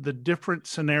the different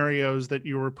scenarios that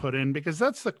you were put in, because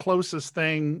that's the closest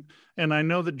thing. And I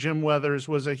know that Jim Weathers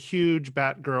was a huge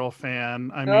Batgirl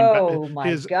fan. I mean, oh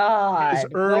my God, his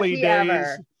early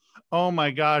days. Oh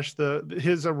my gosh,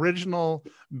 his original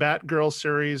Batgirl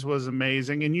series was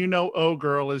amazing. And you know, O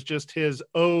Girl is just his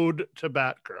ode to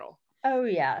Batgirl. Oh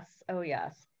yes. Oh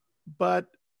yes. But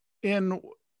in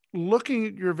looking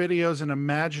at your videos and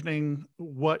imagining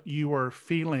what you are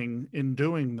feeling in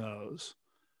doing those,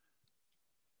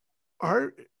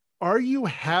 Are are you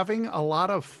having a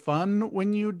lot of fun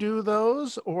when you do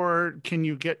those, or can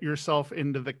you get yourself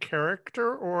into the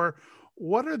character, or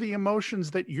what are the emotions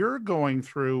that you're going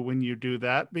through when you do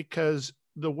that? Because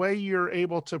the way you're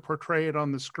able to portray it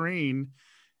on the screen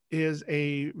is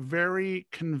a very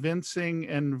convincing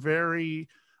and very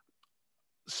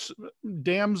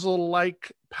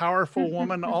damsel-like powerful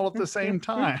woman all at the same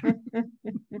time.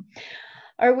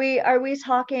 Are we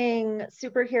talking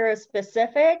superhero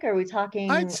specific? Are we I'd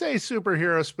talking? say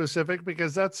superhero specific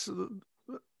because that's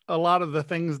a lot of the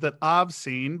things that I've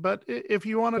seen. But if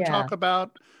you want to Yeah. talk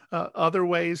about other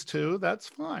ways too, that's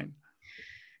fine.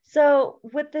 So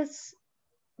with this,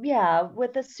 yeah,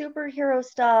 with the superhero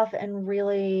stuff and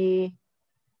really,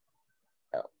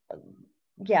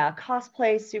 yeah,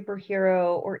 cosplay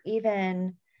superhero or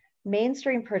even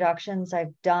mainstream productions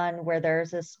I've done where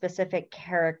there's a specific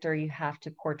character you have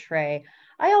to portray.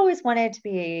 I always wanted to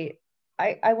be,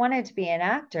 I wanted to be an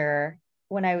actor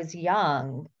when I was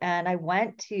young. And I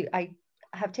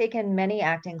have taken many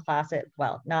acting classes,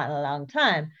 well, not in a long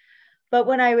time, but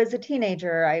when I was a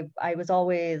teenager, I was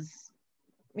always,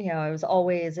 I was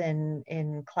always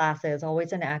in classes,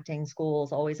 always in acting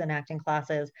schools, always in acting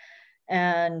classes.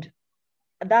 And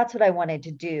that's what I wanted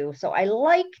to do. So I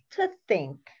like to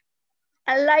think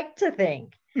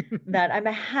that I'm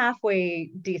a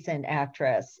halfway decent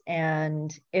actress.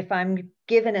 And if I'm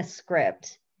given a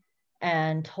script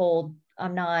and told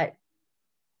that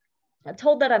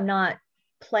I'm not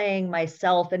playing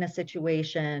myself in a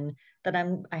situation that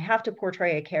I have to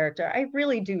portray a character, I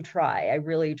really do try. I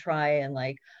really try and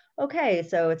like, okay,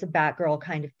 so it's a Batgirl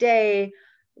kind of day.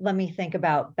 Let me think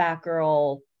about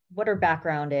Batgirl, what her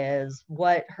background is,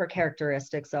 what her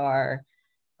characteristics are.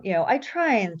 I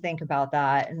try and think about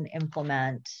that and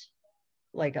implement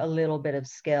like a little bit of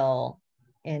skill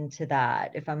into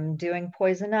that. If I'm doing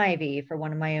Poison Ivy for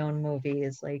one of my own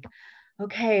movies, like,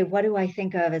 okay, what do I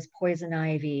think of as Poison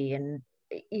Ivy? And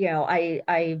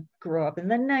I grew up in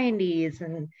the 90s,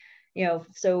 and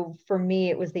so for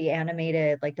me it was the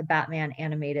animated, like the Batman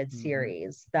animated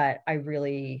series that I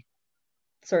really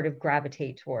sort of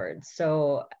gravitate towards.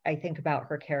 So I think about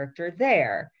her character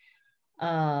there.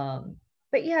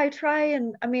 But yeah, I try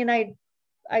and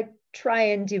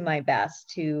do my best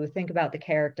to think about the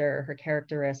character, her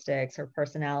characteristics, her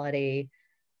personality,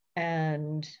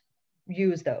 and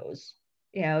use those.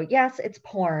 Yes, it's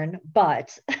porn,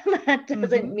 but that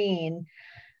doesn't mean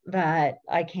that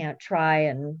I can't try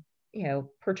and,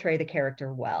 portray the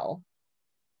character well.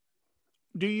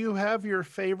 Do you have your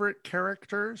favorite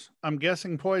characters? I'm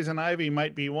guessing Poison Ivy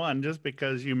might be one just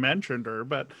because you mentioned her,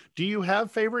 but do you have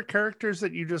favorite characters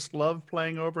that you just love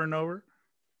playing over and over?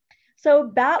 So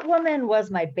Batwoman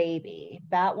was my baby.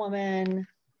 Batwoman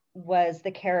was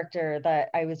the character that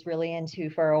I was really into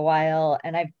for a while.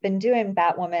 And I've been doing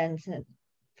Batwoman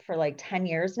for like 10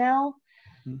 years now.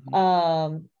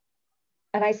 And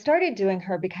I started doing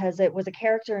her because it was a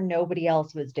character nobody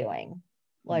else was doing.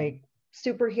 Like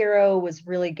superhero was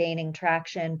really gaining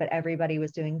traction, but everybody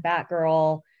was doing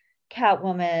Batgirl,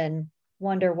 Catwoman,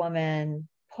 Wonder Woman,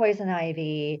 Poison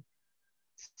Ivy,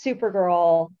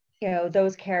 Supergirl,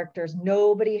 those characters.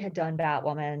 Nobody had done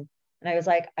Batwoman. And I was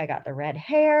like, I got the red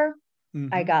hair,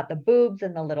 I got the boobs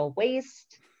and the little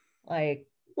waist. Like,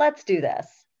 let's do this.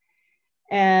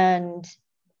 And,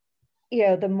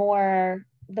 the more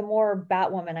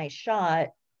Batwoman I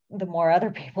shot, the more other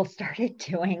people started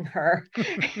doing her.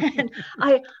 And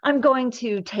I'm going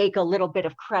to take a little bit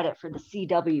of credit for the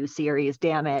CW series,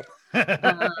 damn it.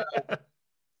 I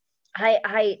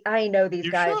know these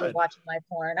guys are watching my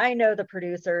porn. I know the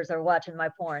producers are watching my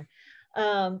porn.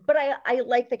 But I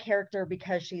like the character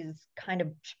because she's kind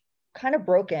of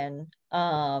broken.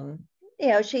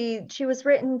 She was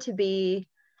written to be,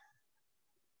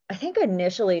 I think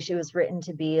initially she was written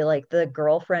to be like the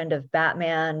girlfriend of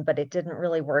Batman, but it didn't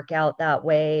really work out that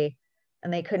way.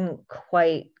 And they couldn't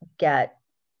quite get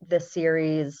a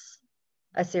series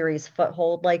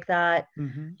foothold like that.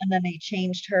 And then they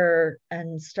changed her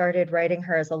and started writing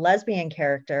her as a lesbian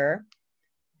character.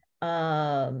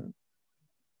 And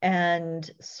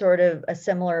sort of a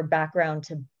similar background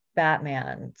to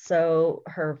Batman. So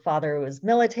her father was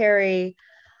military.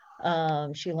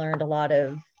 She learned a lot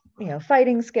of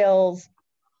fighting skills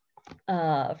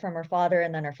from her father,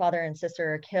 and then her father and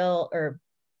sister are killed, or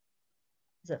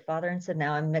is it father and son?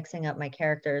 Now I'm mixing up my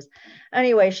characters.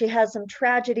 Anyway, she has some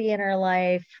tragedy in her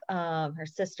life. Her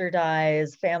sister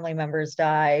dies, family members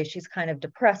die. She's kind of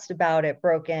depressed about it,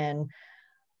 broken,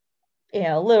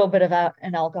 a little bit of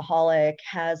an alcoholic,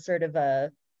 has sort of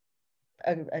a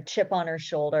chip on her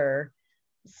shoulder.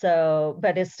 So,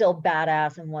 but is still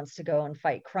badass and wants to go and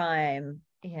fight crime.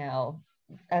 you know,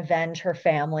 avenge her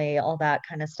family, all that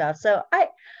kind of stuff. So I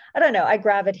don't know, I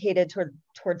gravitated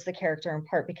towards the character in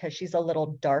part because she's a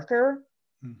little darker,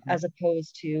 as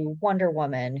opposed to Wonder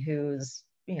Woman, who's,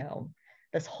 you know,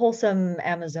 this wholesome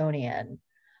Amazonian,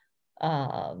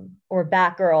 or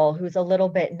Batgirl, who's a little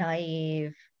bit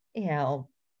naive. You know,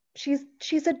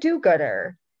 she's a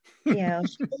do-gooder. You know,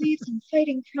 she believes in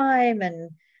fighting crime, and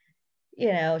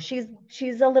you know, she's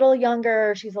a little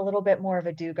younger, she's a little bit more of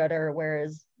a do-gooder,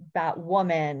 whereas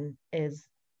Batwoman is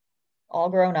all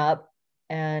grown up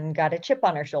and got a chip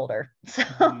on her shoulder. So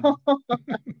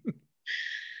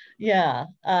yeah.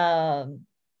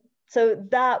 So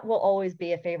that will always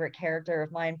be a favorite character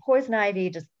of mine. Poison Ivy,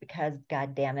 just because,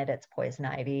 God damn it, it's Poison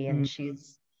Ivy, and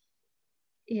she's,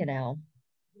 you know,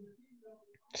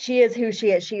 she is who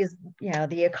she is. She's, you know,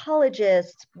 the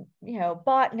ecologist, you know,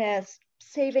 botanist,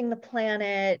 saving the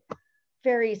planet,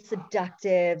 very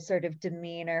seductive sort of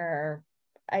demeanor.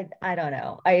 I don't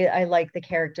know. I like the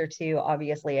character too.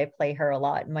 Obviously, I play her a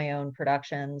lot in my own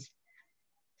productions.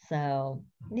 So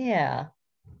yeah.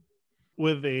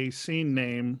 With a scene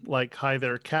name like Hi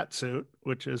There Catsuit,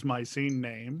 which is my scene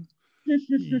name,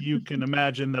 you can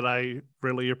imagine that I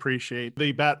really appreciate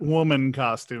the Batwoman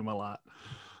costume a lot.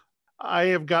 I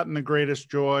have gotten the greatest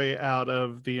joy out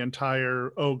of the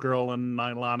entire Oh Girl and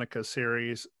Nylonica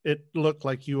series. It looked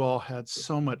like you all had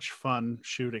so much fun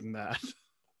shooting that.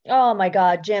 Oh my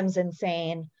God, Jim's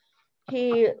insane.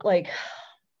 He, like,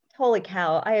 holy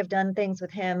cow, I have done things with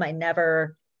him I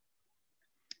never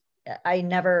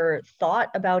thought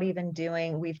about even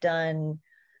doing.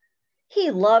 He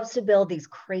loves to build these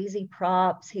crazy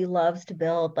props. He loves to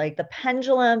build like the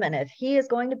pendulum. And if he is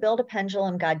going to build a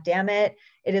pendulum, God damn it,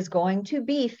 it is going to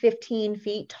be 15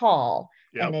 feet tall.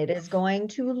 Yep. And it is going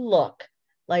to look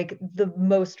like the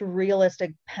most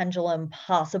realistic pendulum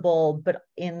possible, but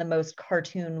in the most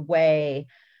cartoon way.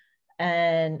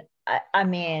 And I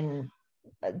mean,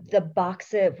 the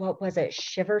box of, what was it,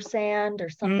 Shiver Sand or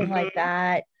something like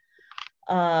that.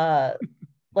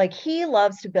 Like, he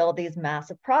loves to build these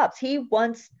massive props.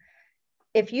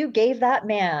 If you gave that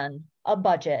man a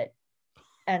budget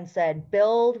and said,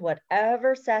 build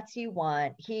whatever sets you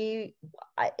want, he'd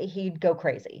go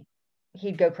crazy.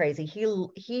 He'd go crazy. He,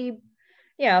 you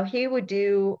know, he would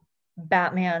do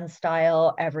Batman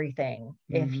style everything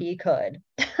if he could.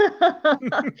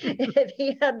 If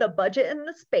he had the budget and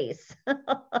the space,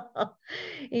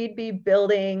 he'd be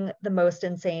building the most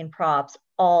insane props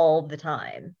all the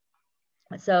time.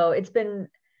 So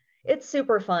it's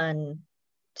super fun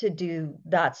to do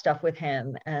that stuff with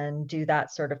him and do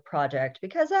that sort of project,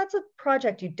 because that's a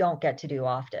project you don't get to do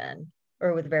often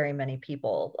or with very many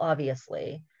people,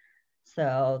 obviously.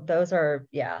 So those are,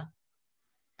 yeah,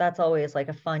 that's always like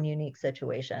a fun, unique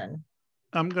situation.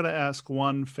 I'm going to ask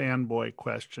one fanboy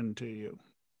question to you,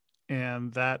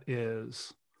 and that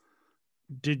is,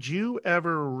 did you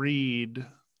ever read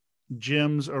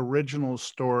Jim's original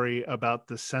story about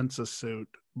the Sensa suit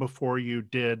before you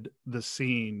did the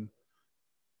scene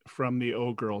from the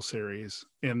Oh Girl series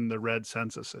in the red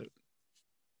Sensa suit?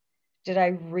 Did I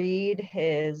read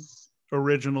his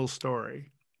original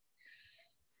story?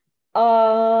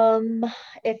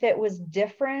 If it was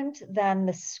different than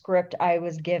the script I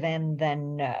was given,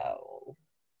 then no.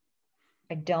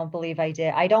 I don't believe I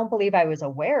did. I don't believe I was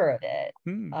aware of it.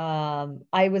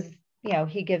 I was, you know,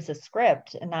 he gives a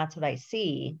script and that's what I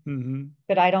see.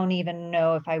 But I don't even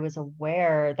know if I was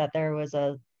aware that there was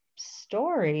a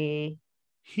story.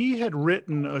 He had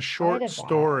written a short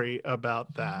story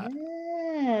about that.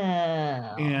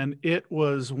 Oh. And it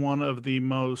was one of the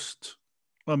most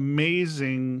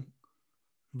amazing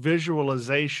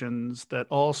visualizations that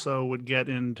also would get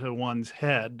into one's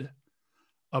head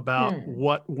about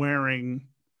what wearing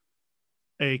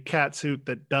a catsuit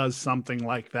that does something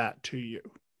like that to you.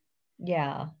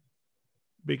 Yeah.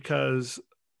 Because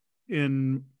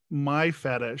in my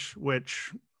fetish,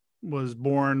 which was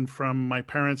born from my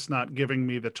parents not giving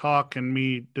me the talk and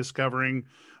me discovering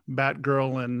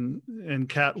Batgirl and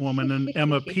Catwoman and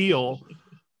Emma Peel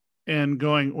and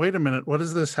going, wait a minute, what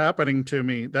is this happening to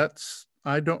me?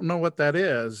 I don't know what that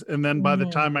is. And then by the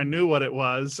time I knew what it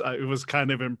was kind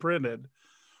of imprinted.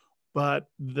 But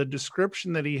the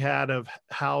description that he had of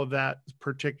how that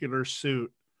particular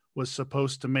suit was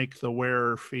supposed to make the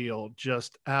wearer feel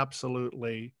just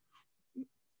absolutely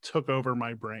took over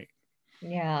my brain.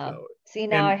 Yeah. So, see,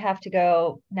 now I have to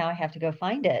go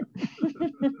find it.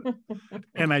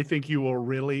 And I think you will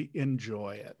really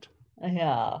enjoy it.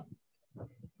 Yeah.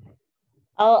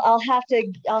 I'll have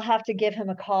to give him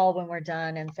a call when we're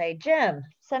done and say, Jim,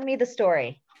 send me the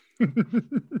story.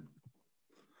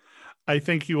 I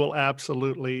think you will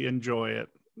absolutely enjoy it.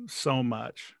 so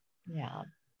much. Yeah.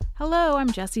 Hello, I'm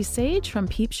Jessie Sage from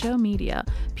Peep Show Media.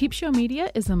 Peep Show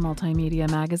Media is a multimedia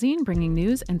magazine bringing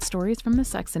news and stories from the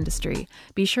sex industry.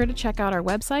 Be sure to check out our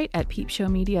website at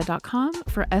peepshowmedia.com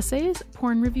for essays,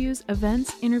 porn reviews,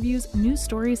 events, interviews, news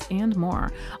stories, and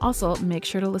more. Also, make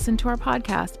sure to listen to our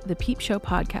podcast, The Peep Show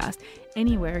Podcast,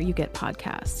 anywhere you get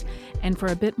podcasts. And for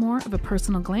a bit more of a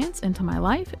personal glance into my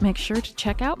life, make sure to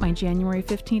check out my January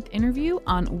 15th interview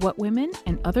on what women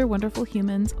and other wonderful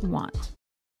humans want.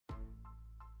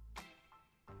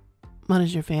 What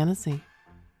is your fantasy?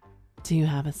 Do you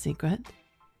have a secret?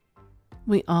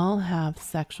 We all have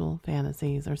sexual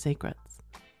fantasies or secrets.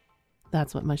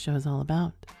 That's what my show is all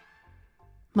about.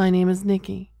 My name is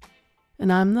Nikki,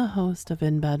 and I'm the host of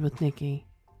In Bed with Nikki.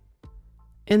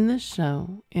 In this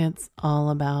show, it's all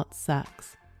about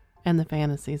sex and the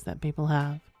fantasies that people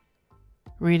have.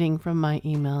 Reading from my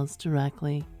emails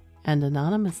directly and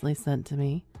anonymously sent to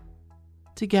me,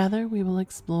 together we will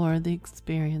explore the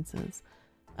experiences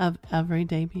of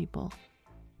everyday people,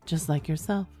 just like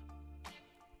yourself.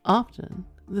 Often,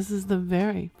 this is the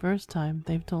very first time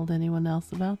they've told anyone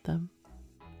else about them.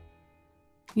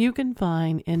 You can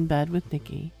find In Bed with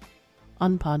Nikki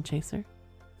on Podchaser,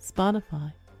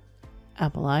 Spotify,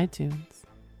 Apple iTunes,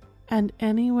 and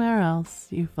anywhere else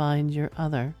you find your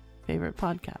other favorite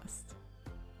podcasts.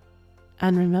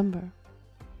 And remember,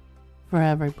 for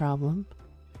every problem,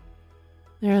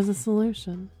 there is a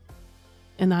solution.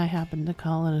 And I happen to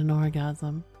call it an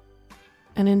orgasm.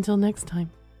 And until next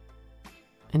time,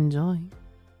 enjoy.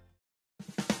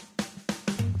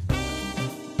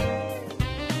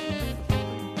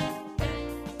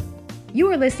 You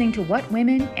are listening to What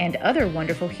Women and Other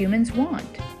Wonderful Humans Want.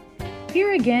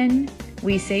 Here again,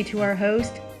 we say to our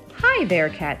host, hi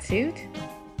there, Catsuit.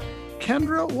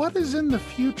 Kendra, what is in the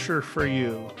future for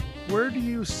you? Where do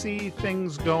you see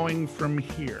things going from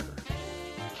here?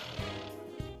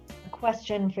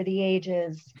 Question for the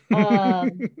ages.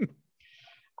 I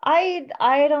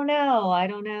don't know.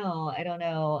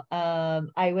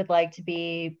 I would like to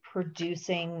be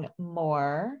producing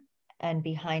more and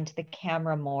behind the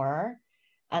camera more.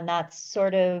 And that's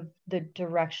sort of the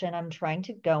direction I'm trying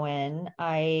to go in.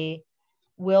 I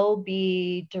will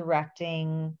be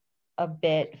directing a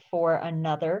bit for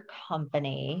another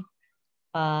company.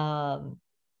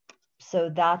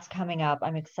 So that's coming up.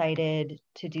 I'm excited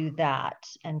to do that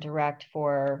and direct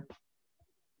for,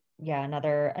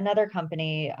 another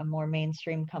company, a more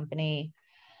mainstream company.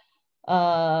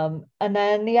 And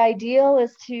then the ideal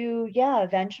is to,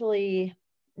 eventually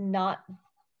not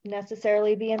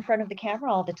necessarily be in front of the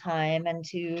camera all the time and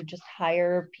to just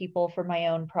hire people for my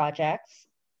own projects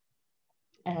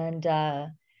and,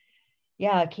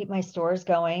 keep my stores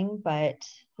going, but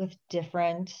with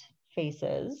different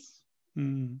faces.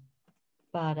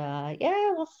 But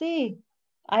we'll see.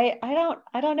 I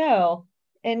don't know.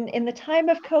 In the time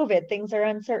of COVID, things are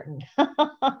uncertain.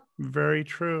 Very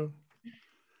true.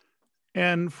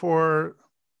 And for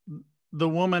the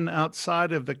woman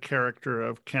outside of the character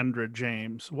of Kendra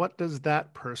James, what does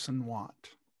that person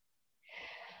want?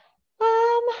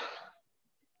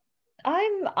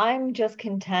 I'm just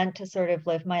content to sort of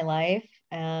live my life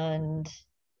and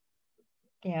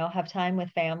have time with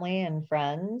family and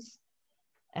friends.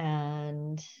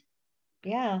 And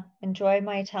enjoy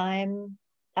my time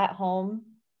at home,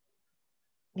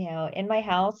 in my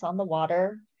house on the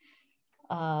water.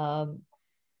 I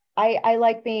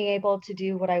like being able to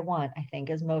do what I want, I think,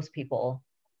 as most people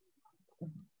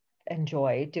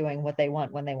enjoy doing what they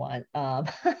want when they want. But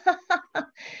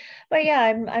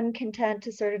I'm content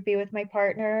to sort of be with my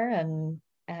partner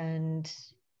and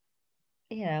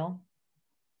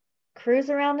cruise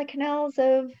around the canals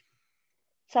of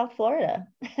South Florida,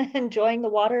 enjoying the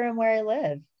water and where I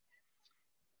live.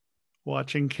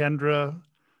 Watching Kendra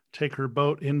take her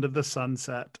boat into the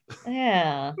sunset.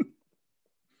 Yeah.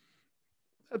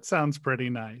 That sounds pretty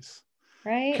nice.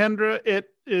 Right? Kendra, it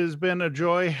has been a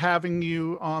joy having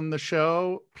you on the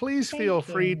show. Please feel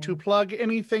free to plug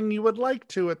anything you would like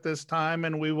to at this time,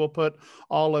 and we will put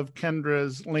all of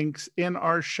Kendra's links in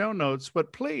our show notes.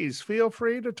 But please feel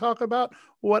free to talk about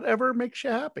whatever makes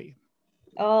you happy.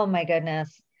 Oh my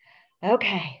goodness.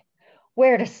 Okay.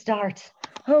 Where to start?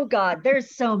 Oh God,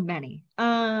 there's so many.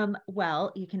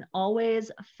 Well, you can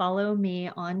always follow me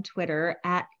on Twitter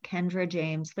at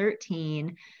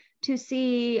KendraJames13 to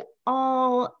see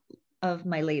all of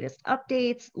my latest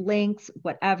updates, links,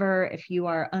 whatever. If you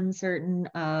are uncertain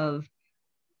of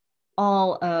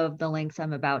all of the links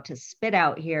I'm about to spit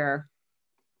out here,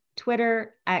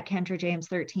 Twitter at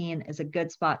KendraJames13 is a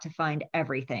good spot to find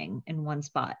everything in one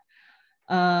spot.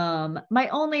 My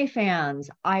OnlyFans,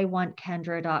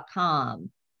 iwantkendra.com.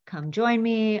 come join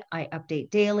me. I update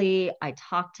daily. I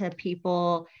talk to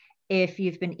people. If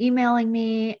you've been emailing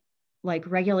me like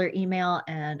regular email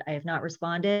and I have not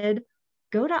responded,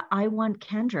 go to I Want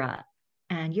Kendra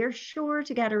and you're sure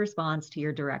to get a response to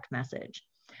your direct message.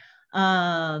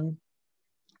 My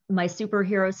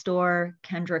superhero store,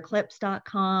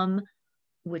 KendraClips.com,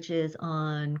 which is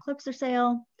on Clips for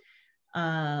Sale.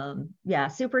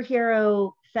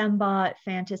 Superhero, fembot,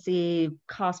 fantasy,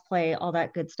 cosplay, all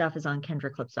that good stuff is on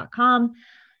KendraClips.com.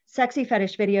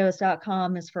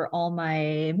 SexyFetishVideos.com is for all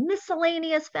my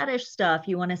miscellaneous fetish stuff.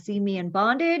 You want to see me in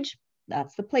bondage?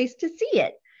 That's the place to see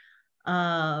it.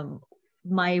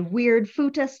 My weird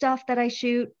futa stuff that I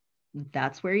shoot,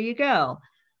 that's where you go.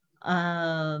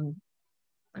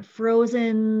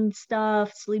 Frozen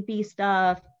stuff, sleepy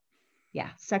stuff. Yeah,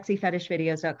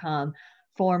 SexyFetishVideos.com.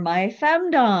 For my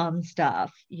femdom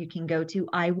stuff, you can go to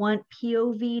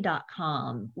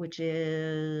iwantpov.com, which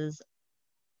is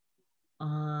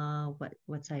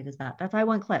what site is that? That's I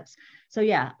Want Clips. So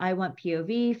yeah, I Want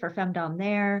POV for femdom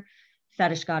there.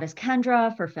 Fetish Goddess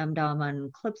Kendra for femdom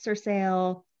on Clips for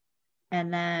Sale.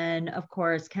 And then of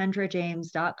course,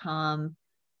 KendraJames.com,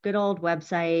 good old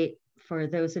website for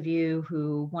those of you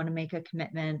who want to make a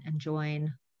commitment and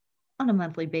join on a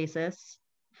monthly basis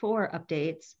for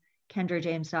updates.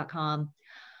 KendraJames.com.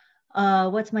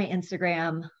 What's my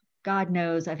Instagram? God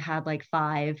knows I've had like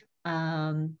 5.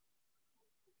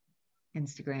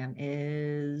 Instagram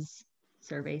is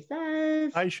Survey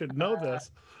Says. I should know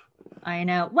this. I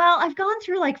know. Well, I've gone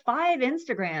through like 5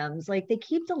 Instagrams. Like they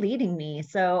keep deleting me.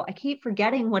 So I keep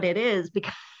forgetting what it is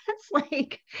because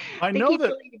like I know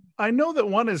that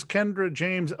one is Kendra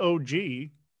James OG.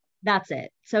 That's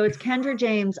it. So it's Kendra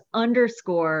James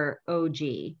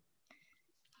 _OG.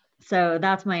 So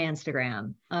that's my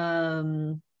Instagram.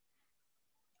 I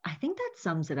think that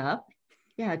sums it up.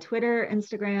 Yeah, Twitter,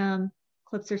 Instagram,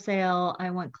 Clips for Sale. I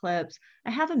Want Clips.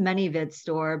 I have a ManyVids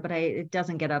store, but it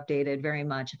doesn't get updated very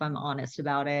much if I'm honest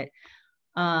about it.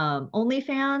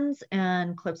 OnlyFans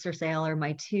and Clips for Sale are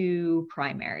my 2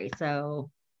 primary.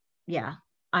 So yeah,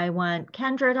 I want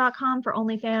Kendra.com for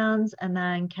OnlyFans and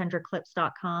then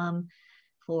KendraClips.com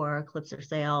for Clips for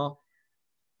Sale.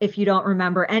 If you don't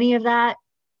remember any of that,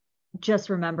 just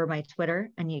remember my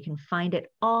Twitter and you can find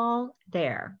it all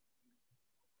there.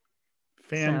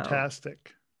 Fantastic.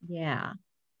 So, yeah.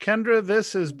 Kendra,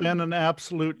 this has been an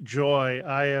absolute joy.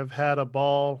 I have had a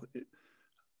ball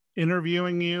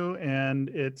interviewing you and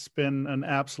it's been an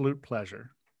absolute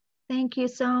pleasure. Thank you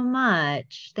so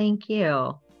much. Thank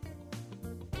you.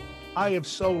 I have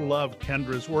so loved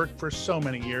Kendra's work for so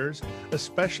many years,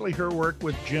 especially her work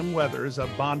with Jim Weathers of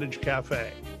Bondage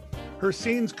Cafe. Her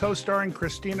scenes co-starring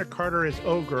Christina Carter as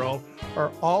O-Girl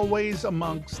are always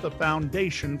amongst the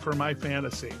foundation for my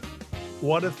fantasy.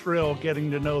 What a thrill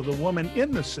getting to know the woman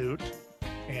in the suit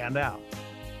and out.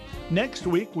 Next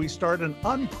week, we start an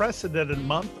unprecedented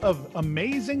month of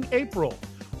amazing April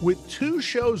with 2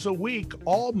 shows a week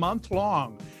all month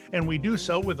long. And we do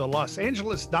so with the Los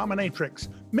Angeles dominatrix,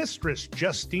 Mistress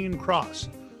Justine Cross,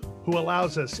 who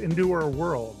allows us into her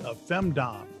world of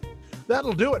femdom.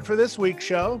 That'll do it for this week's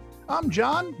show. I'm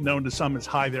John, known to some as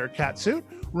Hi There Catsuit,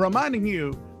 reminding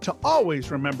you to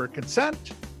always remember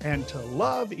consent and to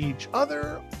love each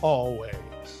other always.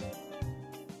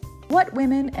 What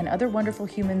Women and Other Wonderful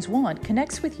Humans Want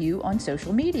connects with you on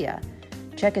social media.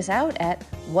 Check us out at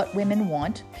What Women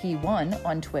Want P1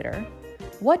 on Twitter,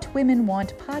 What Women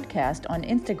Want Podcast on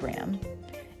Instagram,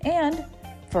 and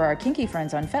for our kinky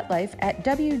friends on FetLife at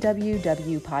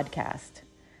WWW Podcast.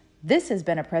 This has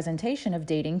been a presentation of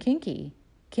Dating Kinky.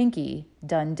 Kinky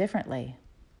done differently.